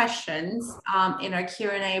ton of questions in our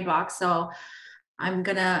Q&A box, so I'm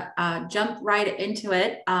gonna jump right into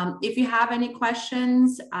it. If you have any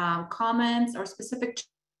questions, comments, or specific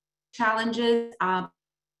challenges, them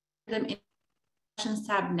in the questions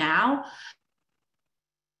tab now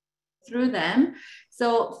through them.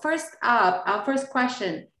 So first up, our first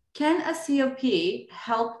question: can a COP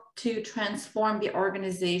help to transform the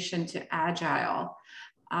organization to agile?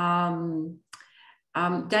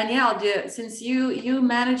 Danielle, since you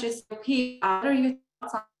manage a COP, what are your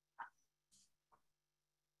thoughts on?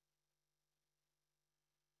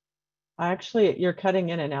 Actually, you're cutting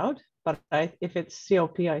in and out, but if it's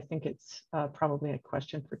COP, I think it's probably a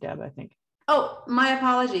question for Deb, I think. Oh, my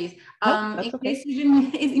apologies. No, that's okay.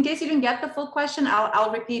 In case you didn't get the full question,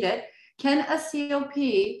 I'll repeat it. Can a COP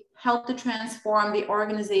help to transform the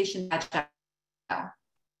organization to agile?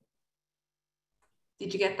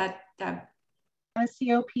 Did you get that, Deb? A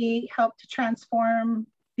COP help to transform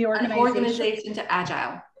the organization? An organization to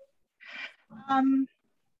agile.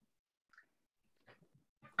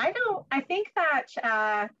 I think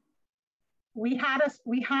that we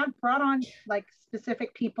had brought on like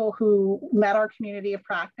specific people who led our community of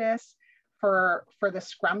practice for the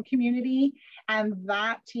Scrum community, and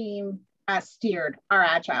that team steered our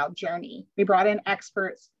agile journey. We brought in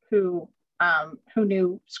experts who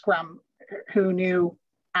knew Scrum, who knew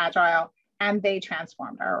agile, and they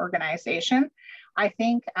transformed our organization. I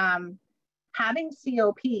think having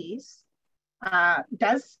COPs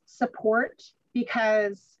does support,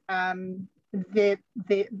 because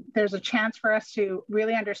there's a chance for us to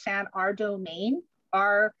really understand our domain,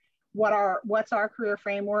 what's our career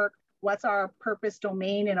framework, what's our purpose,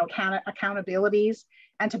 domain, and accountabilities,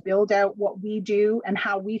 and to build out what we do and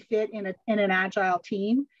how we fit in an agile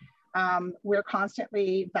team. We're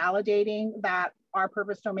constantly validating that our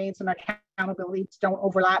purpose, domains, and accountabilities don't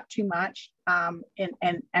overlap too much, and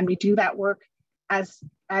we do that work as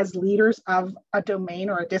leaders of a domain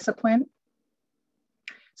or a discipline.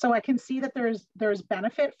 So I can see that there's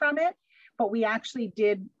benefit from it, but we actually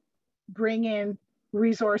did bring in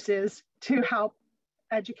resources to help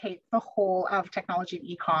educate the whole of technology and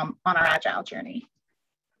e-com on our agile journey.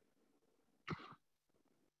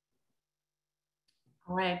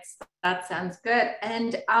 All right, that sounds good.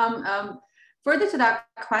 And further to that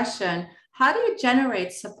question, how do you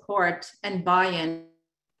generate support and buy-in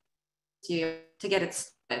to get it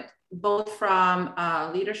started, both from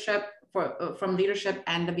leadership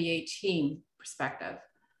and the BA team perspective?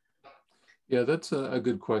 Yeah, that's a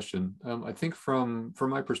good question. I think from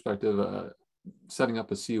my perspective, setting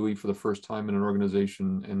up a COE for the first time in an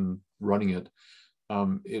organization and running it,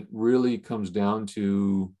 it really comes down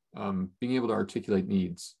to being able to articulate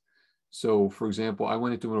needs. So, for example, I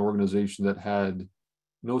went into an organization that had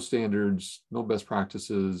no standards, no best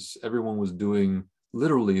practices. Everyone was doing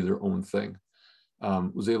literally their own thing.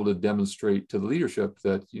 Was able to demonstrate to the leadership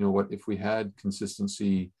that, you know what, if we had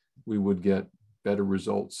consistency, we would get better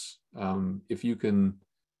results. If you can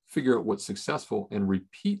figure out what's successful and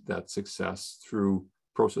repeat that success through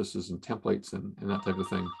processes and templates and that type of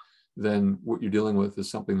thing, then what you're dealing with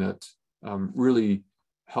is something that really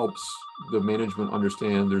helps the management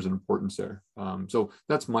understand there's an importance there. So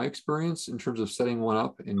that's my experience in terms of setting one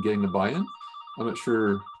up and getting the buy-in. I'm not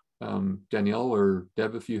sure, Danielle or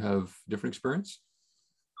Deb, if you have different experience.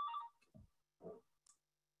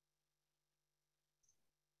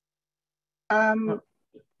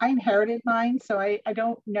 I inherited mine, so I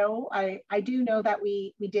don't know. I do know that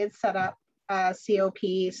we did set up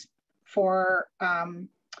COPs for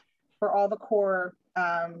all the core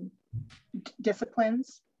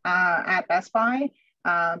disciplines at Best Buy,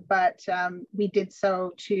 but we did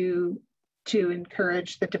so to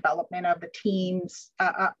encourage the development of the teams,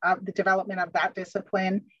 the development of that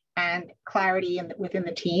discipline and clarity within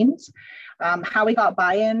the teams. How we got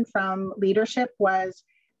buy-in from leadership was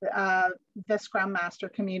the Scrum Master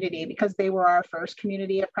community, because they were our first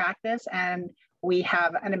community of practice, and we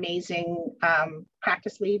have an amazing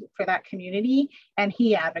practice lead for that community, and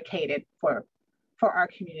he advocated for our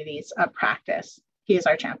communities of practice. He is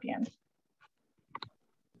our champion.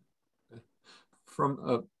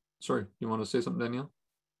 Sorry, you want to say something, Danielle?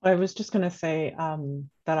 I was just going to say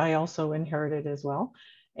that I also inherited as well,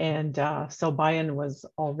 and so buy-in was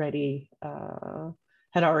already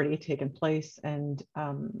had already taken place, and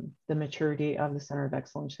the maturity of the Center of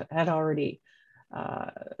Excellence had already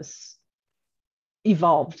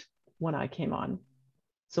evolved when I came on.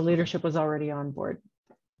 So leadership was already on board.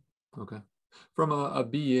 Okay. From a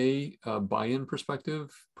BA buy-in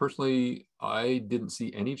perspective, personally, I didn't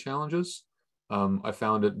see any challenges. I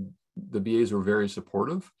found that the BAs were very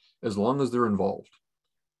supportive as long as they're involved.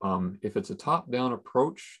 If it's a top-down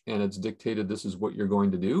approach and it's dictated this is what you're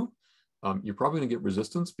going to do, you're probably going to get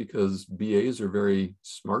resistance because BAs are very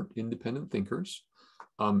smart, independent thinkers.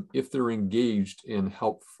 If they're engaged in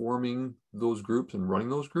help forming those groups and running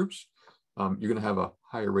those groups, you're going to have a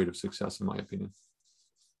higher rate of success, in my opinion.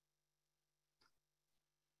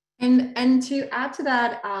 And to add to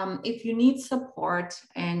that, if you need support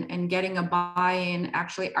and getting a buy-in,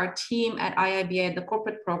 actually our team at IIBA, the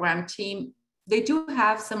corporate program team, they do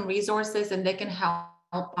have some resources and they can help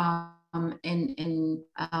in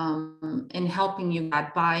helping you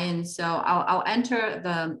get buy-in. So I'll enter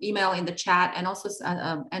the email in the chat and also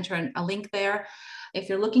enter a link there. If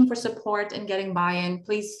you're looking for support and getting buy-in,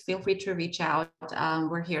 please feel free to reach out.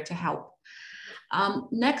 We're here to help.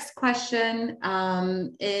 Next question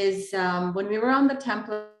is when we were on the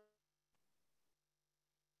template,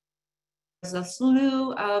 there's a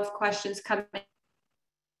slew of questions coming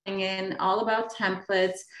in all about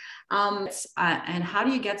templates. And how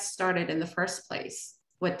do you get started in the first place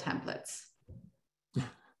with templates?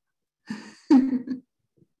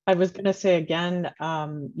 I was going to say again,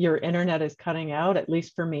 your internet is cutting out, at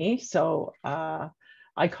least for me. So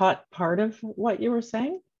I caught part of what you were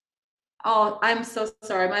saying. Oh, I'm so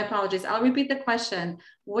sorry. My apologies. I'll repeat the question.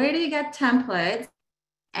 Where do you get templates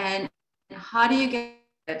and how do you get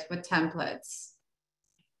it with templates?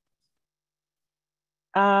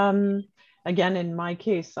 Again, in my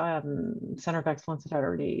case, Center of Excellence had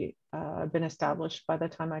already been established by the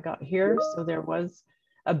time I got here. So there was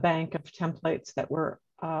a bank of templates that were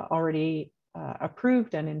already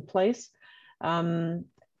approved and in place. And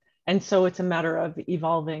so it's a matter of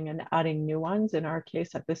evolving and adding new ones in our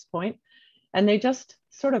case at this point. And they just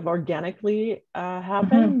sort of organically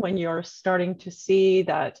happen when you're starting to see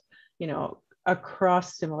that, you know,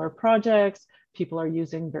 across similar projects, people are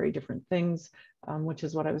using very different things, which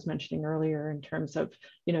is what I was mentioning earlier in terms of,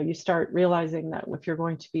 you know, you start realizing that if you're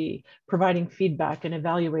going to be providing feedback and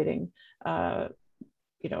evaluating,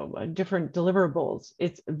 you know, different deliverables,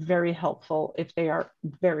 it's very helpful if they are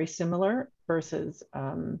very similar versus,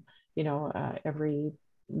 you know, every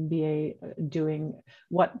BA doing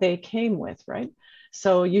what they came with, right?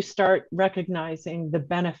 So you start recognizing the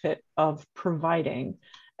benefit of providing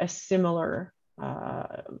a similar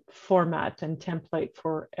format and template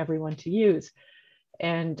for everyone to use.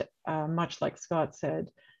 And much like Scott said,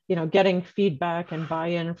 you know, getting feedback and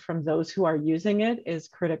buy-in from those who are using it is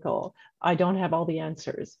critical. I don't have all the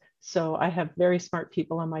answers. So I have very smart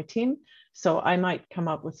people on my team. So I might come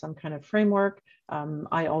up with some kind of framework.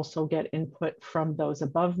 I also get input from those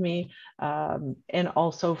above me and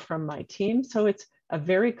also from my team. So it's a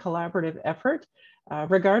very collaborative effort,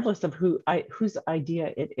 regardless of whose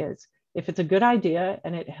idea it is. If it's a good idea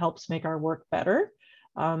and it helps make our work better,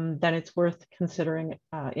 then it's worth considering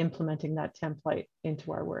implementing that template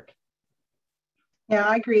into our work. Yeah,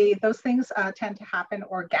 I agree. Those things tend to happen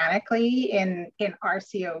organically in our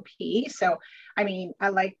COP. So, I mean, I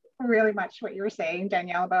like really much what you were saying,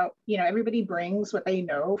 Danielle, about, you know, everybody brings what they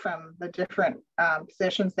know from the different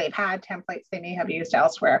positions they've had, templates they may have used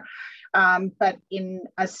elsewhere. But in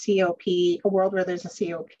a COP, a world where there's a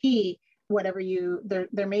COP, whatever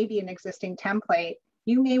there may be an existing template,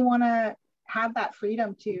 you may want to have that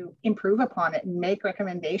freedom to improve upon it and make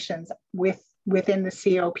recommendations within the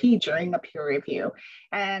COP during the peer review,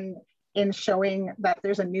 and in showing that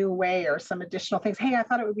there's a new way or some additional things. Hey, I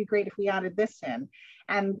thought it would be great if we added this in,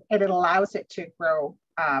 and it allows it to grow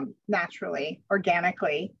naturally,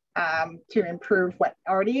 organically, to improve what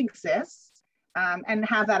already exists, and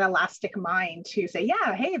have that elastic mind to say,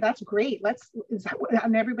 yeah, hey, that's great.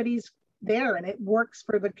 And everybody's there and it works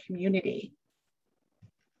for the community.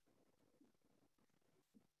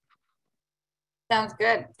 Sounds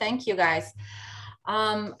good. Thank you, guys.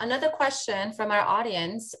 Another question from our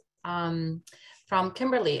audience, from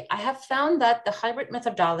Kimberly. I have found that the hybrid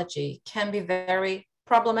methodology can be very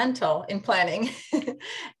problematical in planning.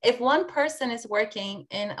 If one person is working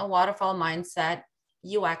in a waterfall mindset,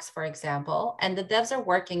 UX, for example, and the devs are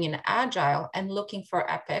working in agile and looking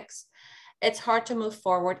for epics, it's hard to move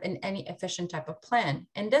forward in any efficient type of plan.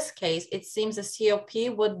 In this case, it seems the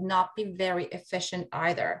COP would not be very efficient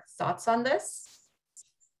either. Thoughts on this?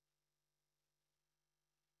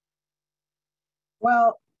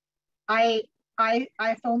 Well, I've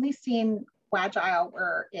only seen Agile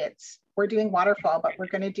where we're doing waterfall, but we're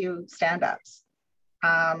going to do stand-ups,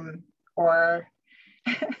 or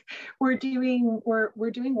we're doing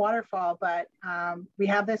waterfall, but we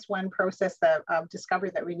have this one process of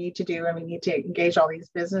discovery that we need to do, and we need to engage all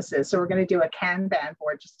these businesses. So we're going to do a Kanban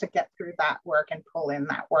board just to get through that work and pull in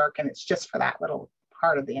that work, and it's just for that little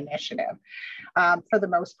part of the initiative. For the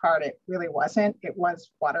most part, it really wasn't. It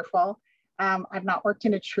was waterfall. I've not worked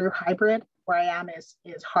in a true hybrid. Where I am is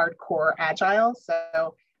hardcore agile,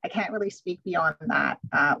 so I can't really speak beyond that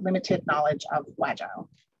limited knowledge of Agile.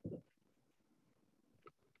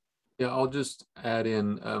 Yeah, I'll just add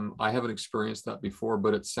in, I haven't experienced that before,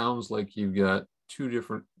 but it sounds like you've got two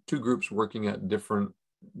groups working at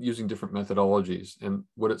using different methodologies. And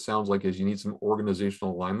what it sounds like is you need some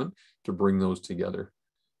organizational alignment to bring those together.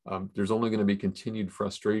 There's only going to be continued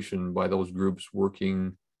frustration by those groups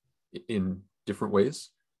working in different ways.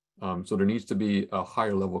 So there needs to be a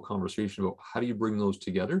higher level conversation about how do you bring those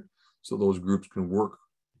together so those groups can work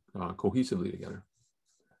cohesively together.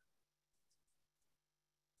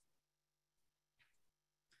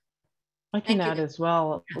 I can add as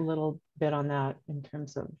well a little bit on that in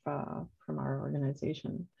terms of from our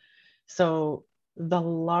organization. So the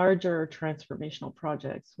larger transformational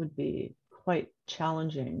projects would be quite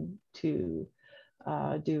challenging to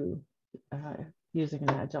do using an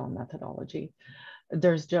agile methodology.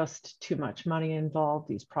 There's just too much money involved.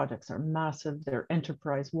 These projects are massive. They're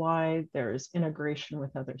enterprise-wide. There's integration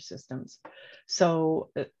with other systems. So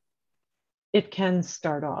it can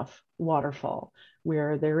start off waterfall,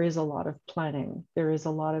 where there is a lot of planning, there is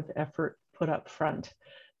a lot of effort put up front,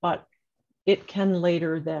 but it can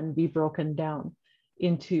later then be broken down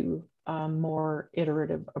into a more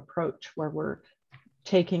iterative approach where we're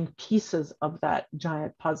taking pieces of that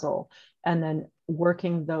giant puzzle and then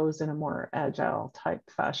working those in a more agile type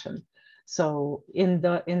fashion. So in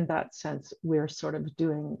that sense, we're sort of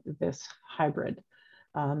doing this hybrid.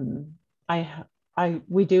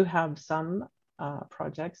 We do have some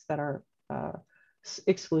projects that are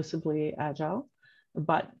exclusively agile,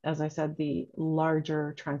 but as I said, the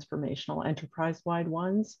larger transformational enterprise-wide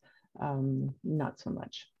ones, not so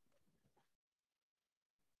much.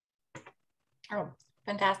 Oh,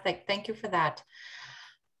 fantastic. Thank you for that.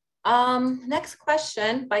 Next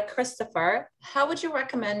question by Christopher. How would you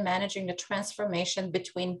recommend managing the transformation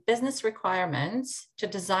between business requirements to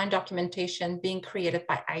design documentation being created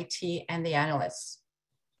by IT and the analysts?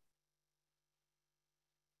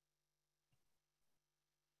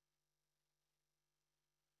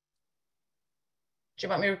 Do you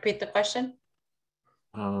want me to repeat the question?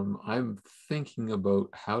 I'm thinking about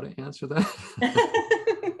how to answer that.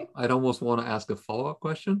 I'd almost want to ask a follow-up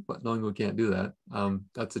question, but knowing we can't do that,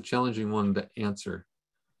 that's a challenging one to answer.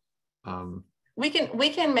 We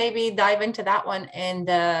can maybe dive into that one in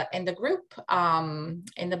the group,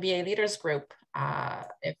 in the BA leaders group,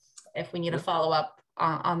 if we need a follow-up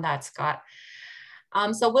on that, Scott.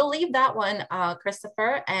 So we'll leave that one,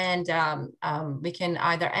 Christopher, and we can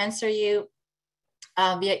either answer you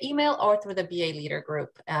via email or through the BA leader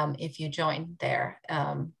group if you join there.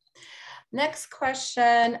 Next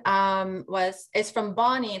question is from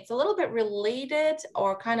Bonnie. It's a little bit related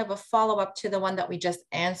or kind of a follow-up to the one that we just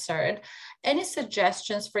answered. Any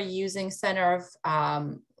suggestions for using Center of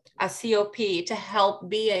a COP to help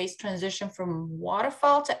BAs transition from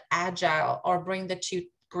waterfall to agile or bring the two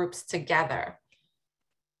groups together?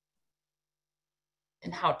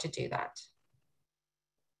 And how to do that?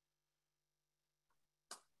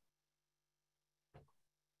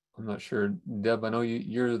 I'm not sure. Deb, I know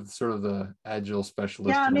you're sort of the agile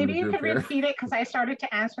specialist. Yeah, maybe in the you group could here. repeat it because I started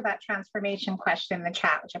to answer that transformation question in the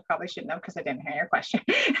chat, which I probably shouldn't have because I didn't hear your question.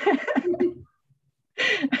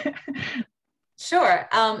 Sure.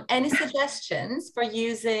 Any suggestions for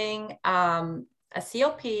using a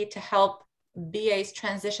COP to help BAs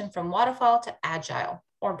transition from waterfall to agile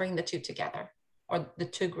or bring the two together or the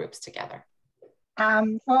two groups together?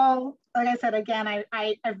 Well, like I said, again,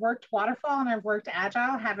 I've worked waterfall and I've worked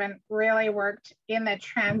agile, haven't really worked in the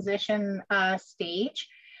transition stage,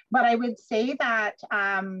 but I would say that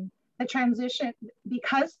the transition,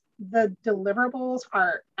 because the deliverables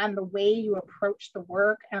are, and the way you approach the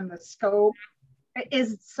work and the scope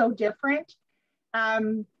is so different,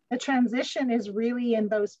 the transition is really in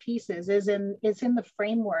those pieces, is in the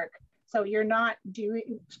framework. So you're not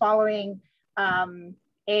following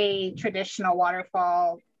a traditional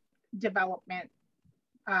waterfall development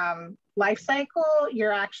life cycle.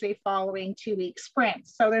 You're actually following 2-week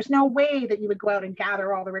sprints. So there's no way that you would go out and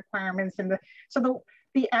gather all the requirements and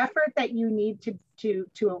the effort that you need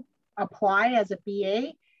to apply as a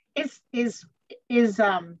BA is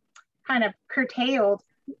kind of curtailed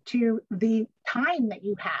to the time that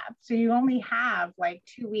you have. So you only have like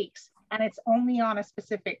 2 weeks and it's only on a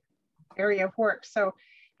specific area of work. So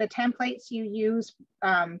the templates you use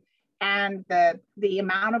and the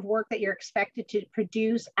amount of work that you're expected to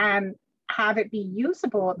produce and have it be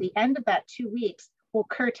usable at the end of that 2 weeks will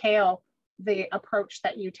curtail the approach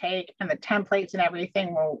that you take, and the templates and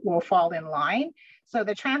everything will fall in line. So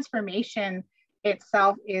the transformation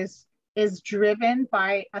itself is driven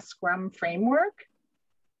by a Scrum framework,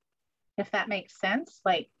 if that makes sense.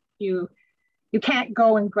 Like you can't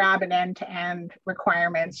go and grab an end-to-end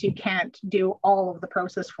requirements. You can't do all of the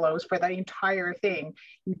process flows for the entire thing.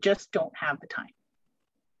 You just don't have the time.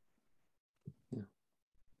 Yeah.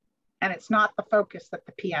 And it's not the focus that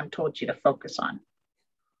the PM told you to focus on.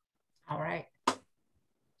 All right.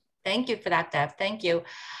 Thank you for that, Deb. Thank you.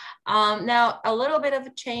 Now, a little bit of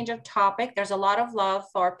a change of topic. There's a lot of love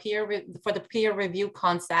for the peer review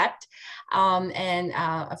concept, and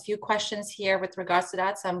a few questions here with regards to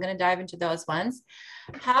that. So I'm going to dive into those ones.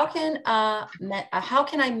 How can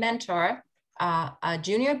I mentor a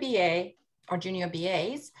junior BA or junior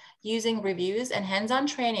BAs using reviews and hands-on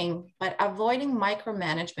training, but avoiding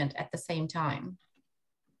micromanagement at the same time?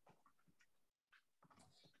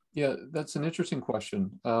 Yeah, that's an interesting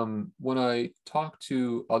question. When I talk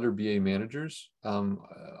to other BA managers,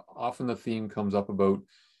 often the theme comes up about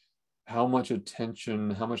how much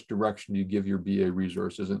attention, how much direction do you give your BA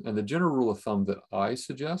resources? And the general rule of thumb that I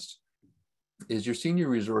suggest is your senior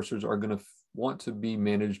resources are going to want to be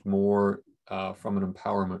managed more from an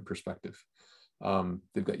empowerment perspective.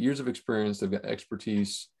 They've got years of experience, they've got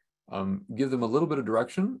expertise. Give them a little bit of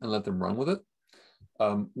direction and let them run with it.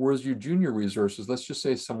 Whereas your junior resources, let's just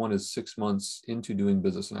say someone is 6 months into doing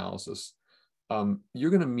business analysis, you're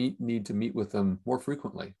going to need to meet with them more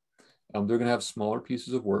frequently. They're going to have smaller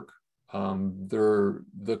pieces of work.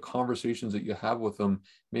 The conversations that you have with them,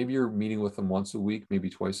 maybe you're meeting with them once a week, maybe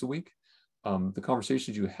twice a week. The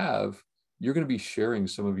conversations you have, you're going to be sharing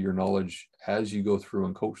some of your knowledge as you go through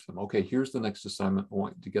and coach them. Okay, here's the next assignment. I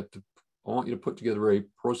want you to put together a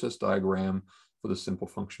process diagram for the simple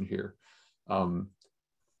function here.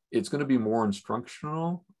 It's going to be more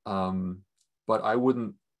instructional, but I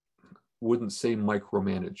wouldn't say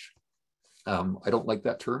micromanage. I don't like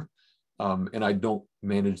that term, and I don't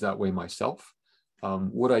manage that way myself.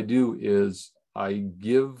 What I do is I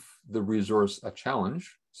give the resource a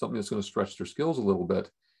challenge, something that's going to stretch their skills a little bit,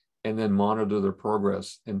 and then monitor their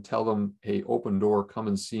progress and tell them, hey, open door, come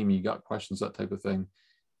and see me, you got questions, that type of thing,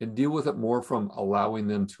 and deal with it more from allowing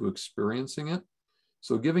them to experiencing it.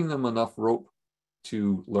 So giving them enough rope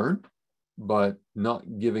to learn, but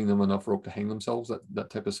not giving them enough rope to hang themselves, that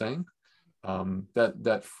type of saying.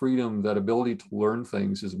 That freedom, that ability to learn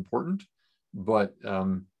things is important, but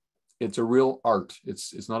it's a real art.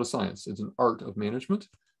 It's not a science. It's an art of management,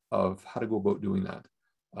 of how to go about doing that.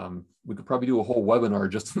 We could probably do a whole webinar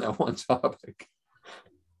just on that one topic.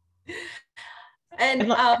 And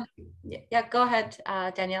yeah, go ahead,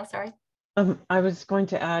 Danielle, sorry. I was going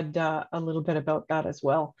to add a little bit about that as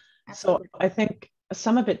well. Absolutely. So I think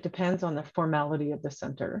some of it depends on the formality of the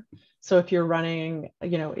center. So if you're running,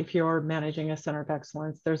 if you're managing a center of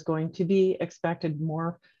excellence, there's going to be expected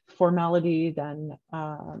more formality than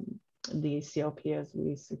the COP, as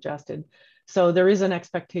we suggested. So there is an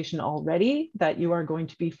expectation already that you are going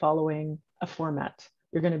to be following a format.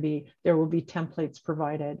 There will be templates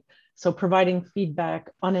provided. So providing feedback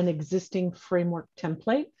on an existing framework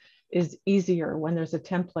template is easier when there's a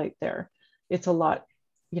template there. It's a lot,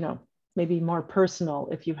 maybe more personal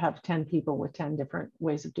if you have 10 people with 10 different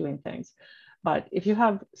ways of doing things. But if you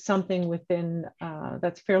have something within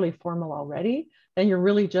that's fairly formal already, then you're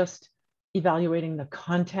really just evaluating the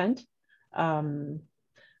content.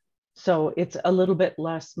 So it's a little bit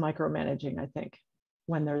less micromanaging, I think,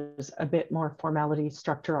 when there's a bit more formality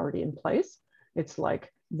structure already in place. It's like,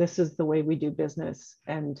 this is the way we do business.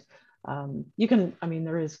 And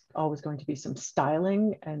there is always going to be some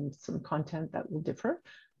styling and some content that will differ,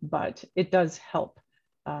 but it does help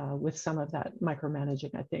with some of that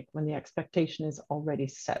micromanaging, I think, when the expectation is already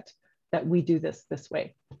set that we do this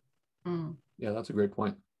way. Mm. Yeah, that's a great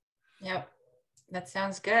point. Yep, that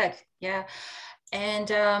sounds good. Yeah.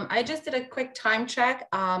 And I just did a quick time check.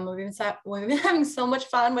 We've been having so much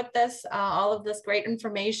fun with this, all of this great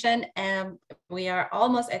information, and we are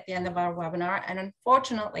almost at the end of our webinar. And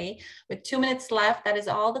unfortunately, with 2 minutes left, that is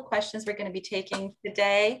all the questions we're going to be taking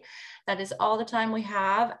today. That is all the time we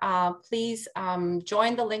have. Please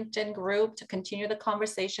join the LinkedIn group to continue the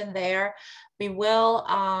conversation there. We will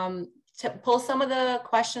to pull some of the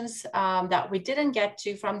questions that we didn't get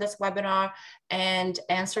to from this webinar and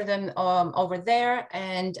answer them over there.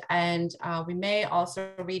 And we may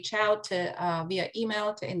also reach out to via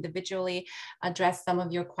email to individually address some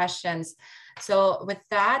of your questions. So with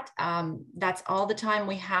that, that's all the time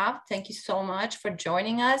we have. Thank you so much for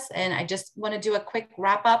joining us. And I just want to do a quick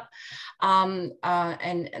wrap up and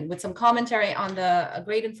with some commentary on the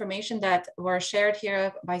great information that were shared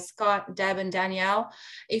here by Scott, Deb, and Danielle.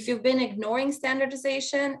 If you've been ignoring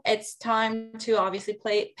standardization, it's time to obviously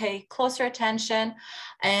pay closer attention.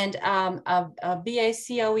 And a BA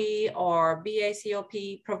COE or BA COP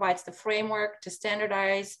provides the framework to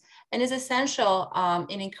standardize and is essential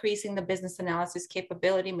in increasing the business analysis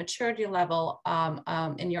capability maturity level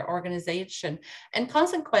in your organization, and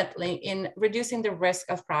consequently in reducing the risk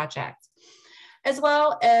of projects. As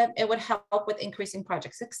well, it would help with increasing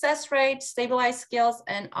project success rate, stabilize skills,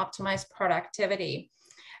 and optimize productivity.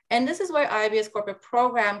 And this is where IIBA's corporate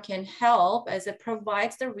program can help, as it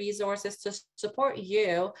provides the resources to support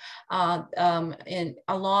you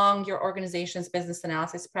along your organization's business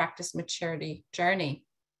analysis practice maturity journey.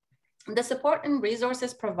 The support and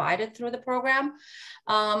resources provided through the program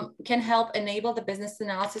can help enable the business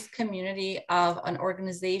analysis community of an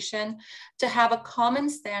organization to have a common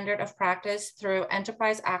standard of practice through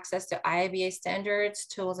enterprise access to IIBA standards,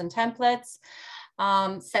 tools, and templates,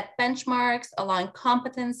 set benchmarks, align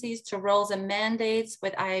competencies to roles and mandates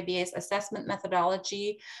with IIBA's assessment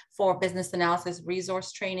methodology for business analysis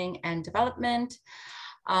resource training and development,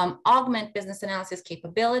 augment business analysis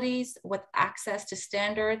capabilities with access to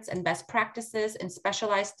standards and best practices in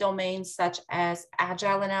specialized domains such as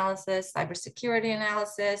agile analysis, cybersecurity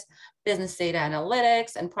analysis, business data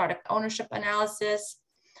analytics, and product ownership analysis.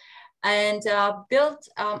 And build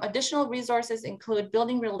additional resources include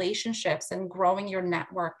building relationships and growing your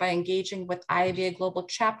network by engaging with IIBA global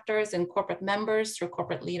chapters and corporate members through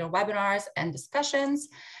corporate leader webinars and discussions.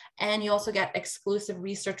 And you also get exclusive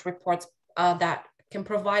research reports that can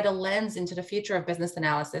provide a lens into the future of business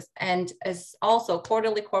analysis, and as also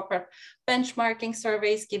quarterly corporate benchmarking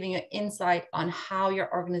surveys giving you insight on how your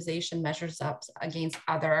organization measures up against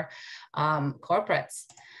other corporates.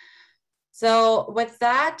 So with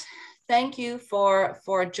that, thank you for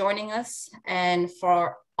joining us and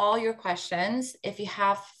for all your questions. If you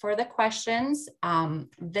have further questions, further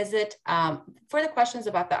questions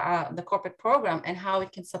about the corporate program and how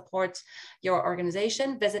it can support your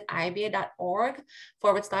organization, visit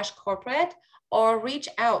iiba.org/corporate or reach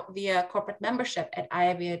out via corporate membership at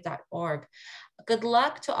iiba.org. Good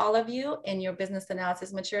luck to all of you in your business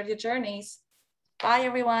analysis maturity journeys. Bye,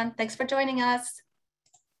 everyone. Thanks for joining us.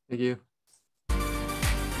 Thank you.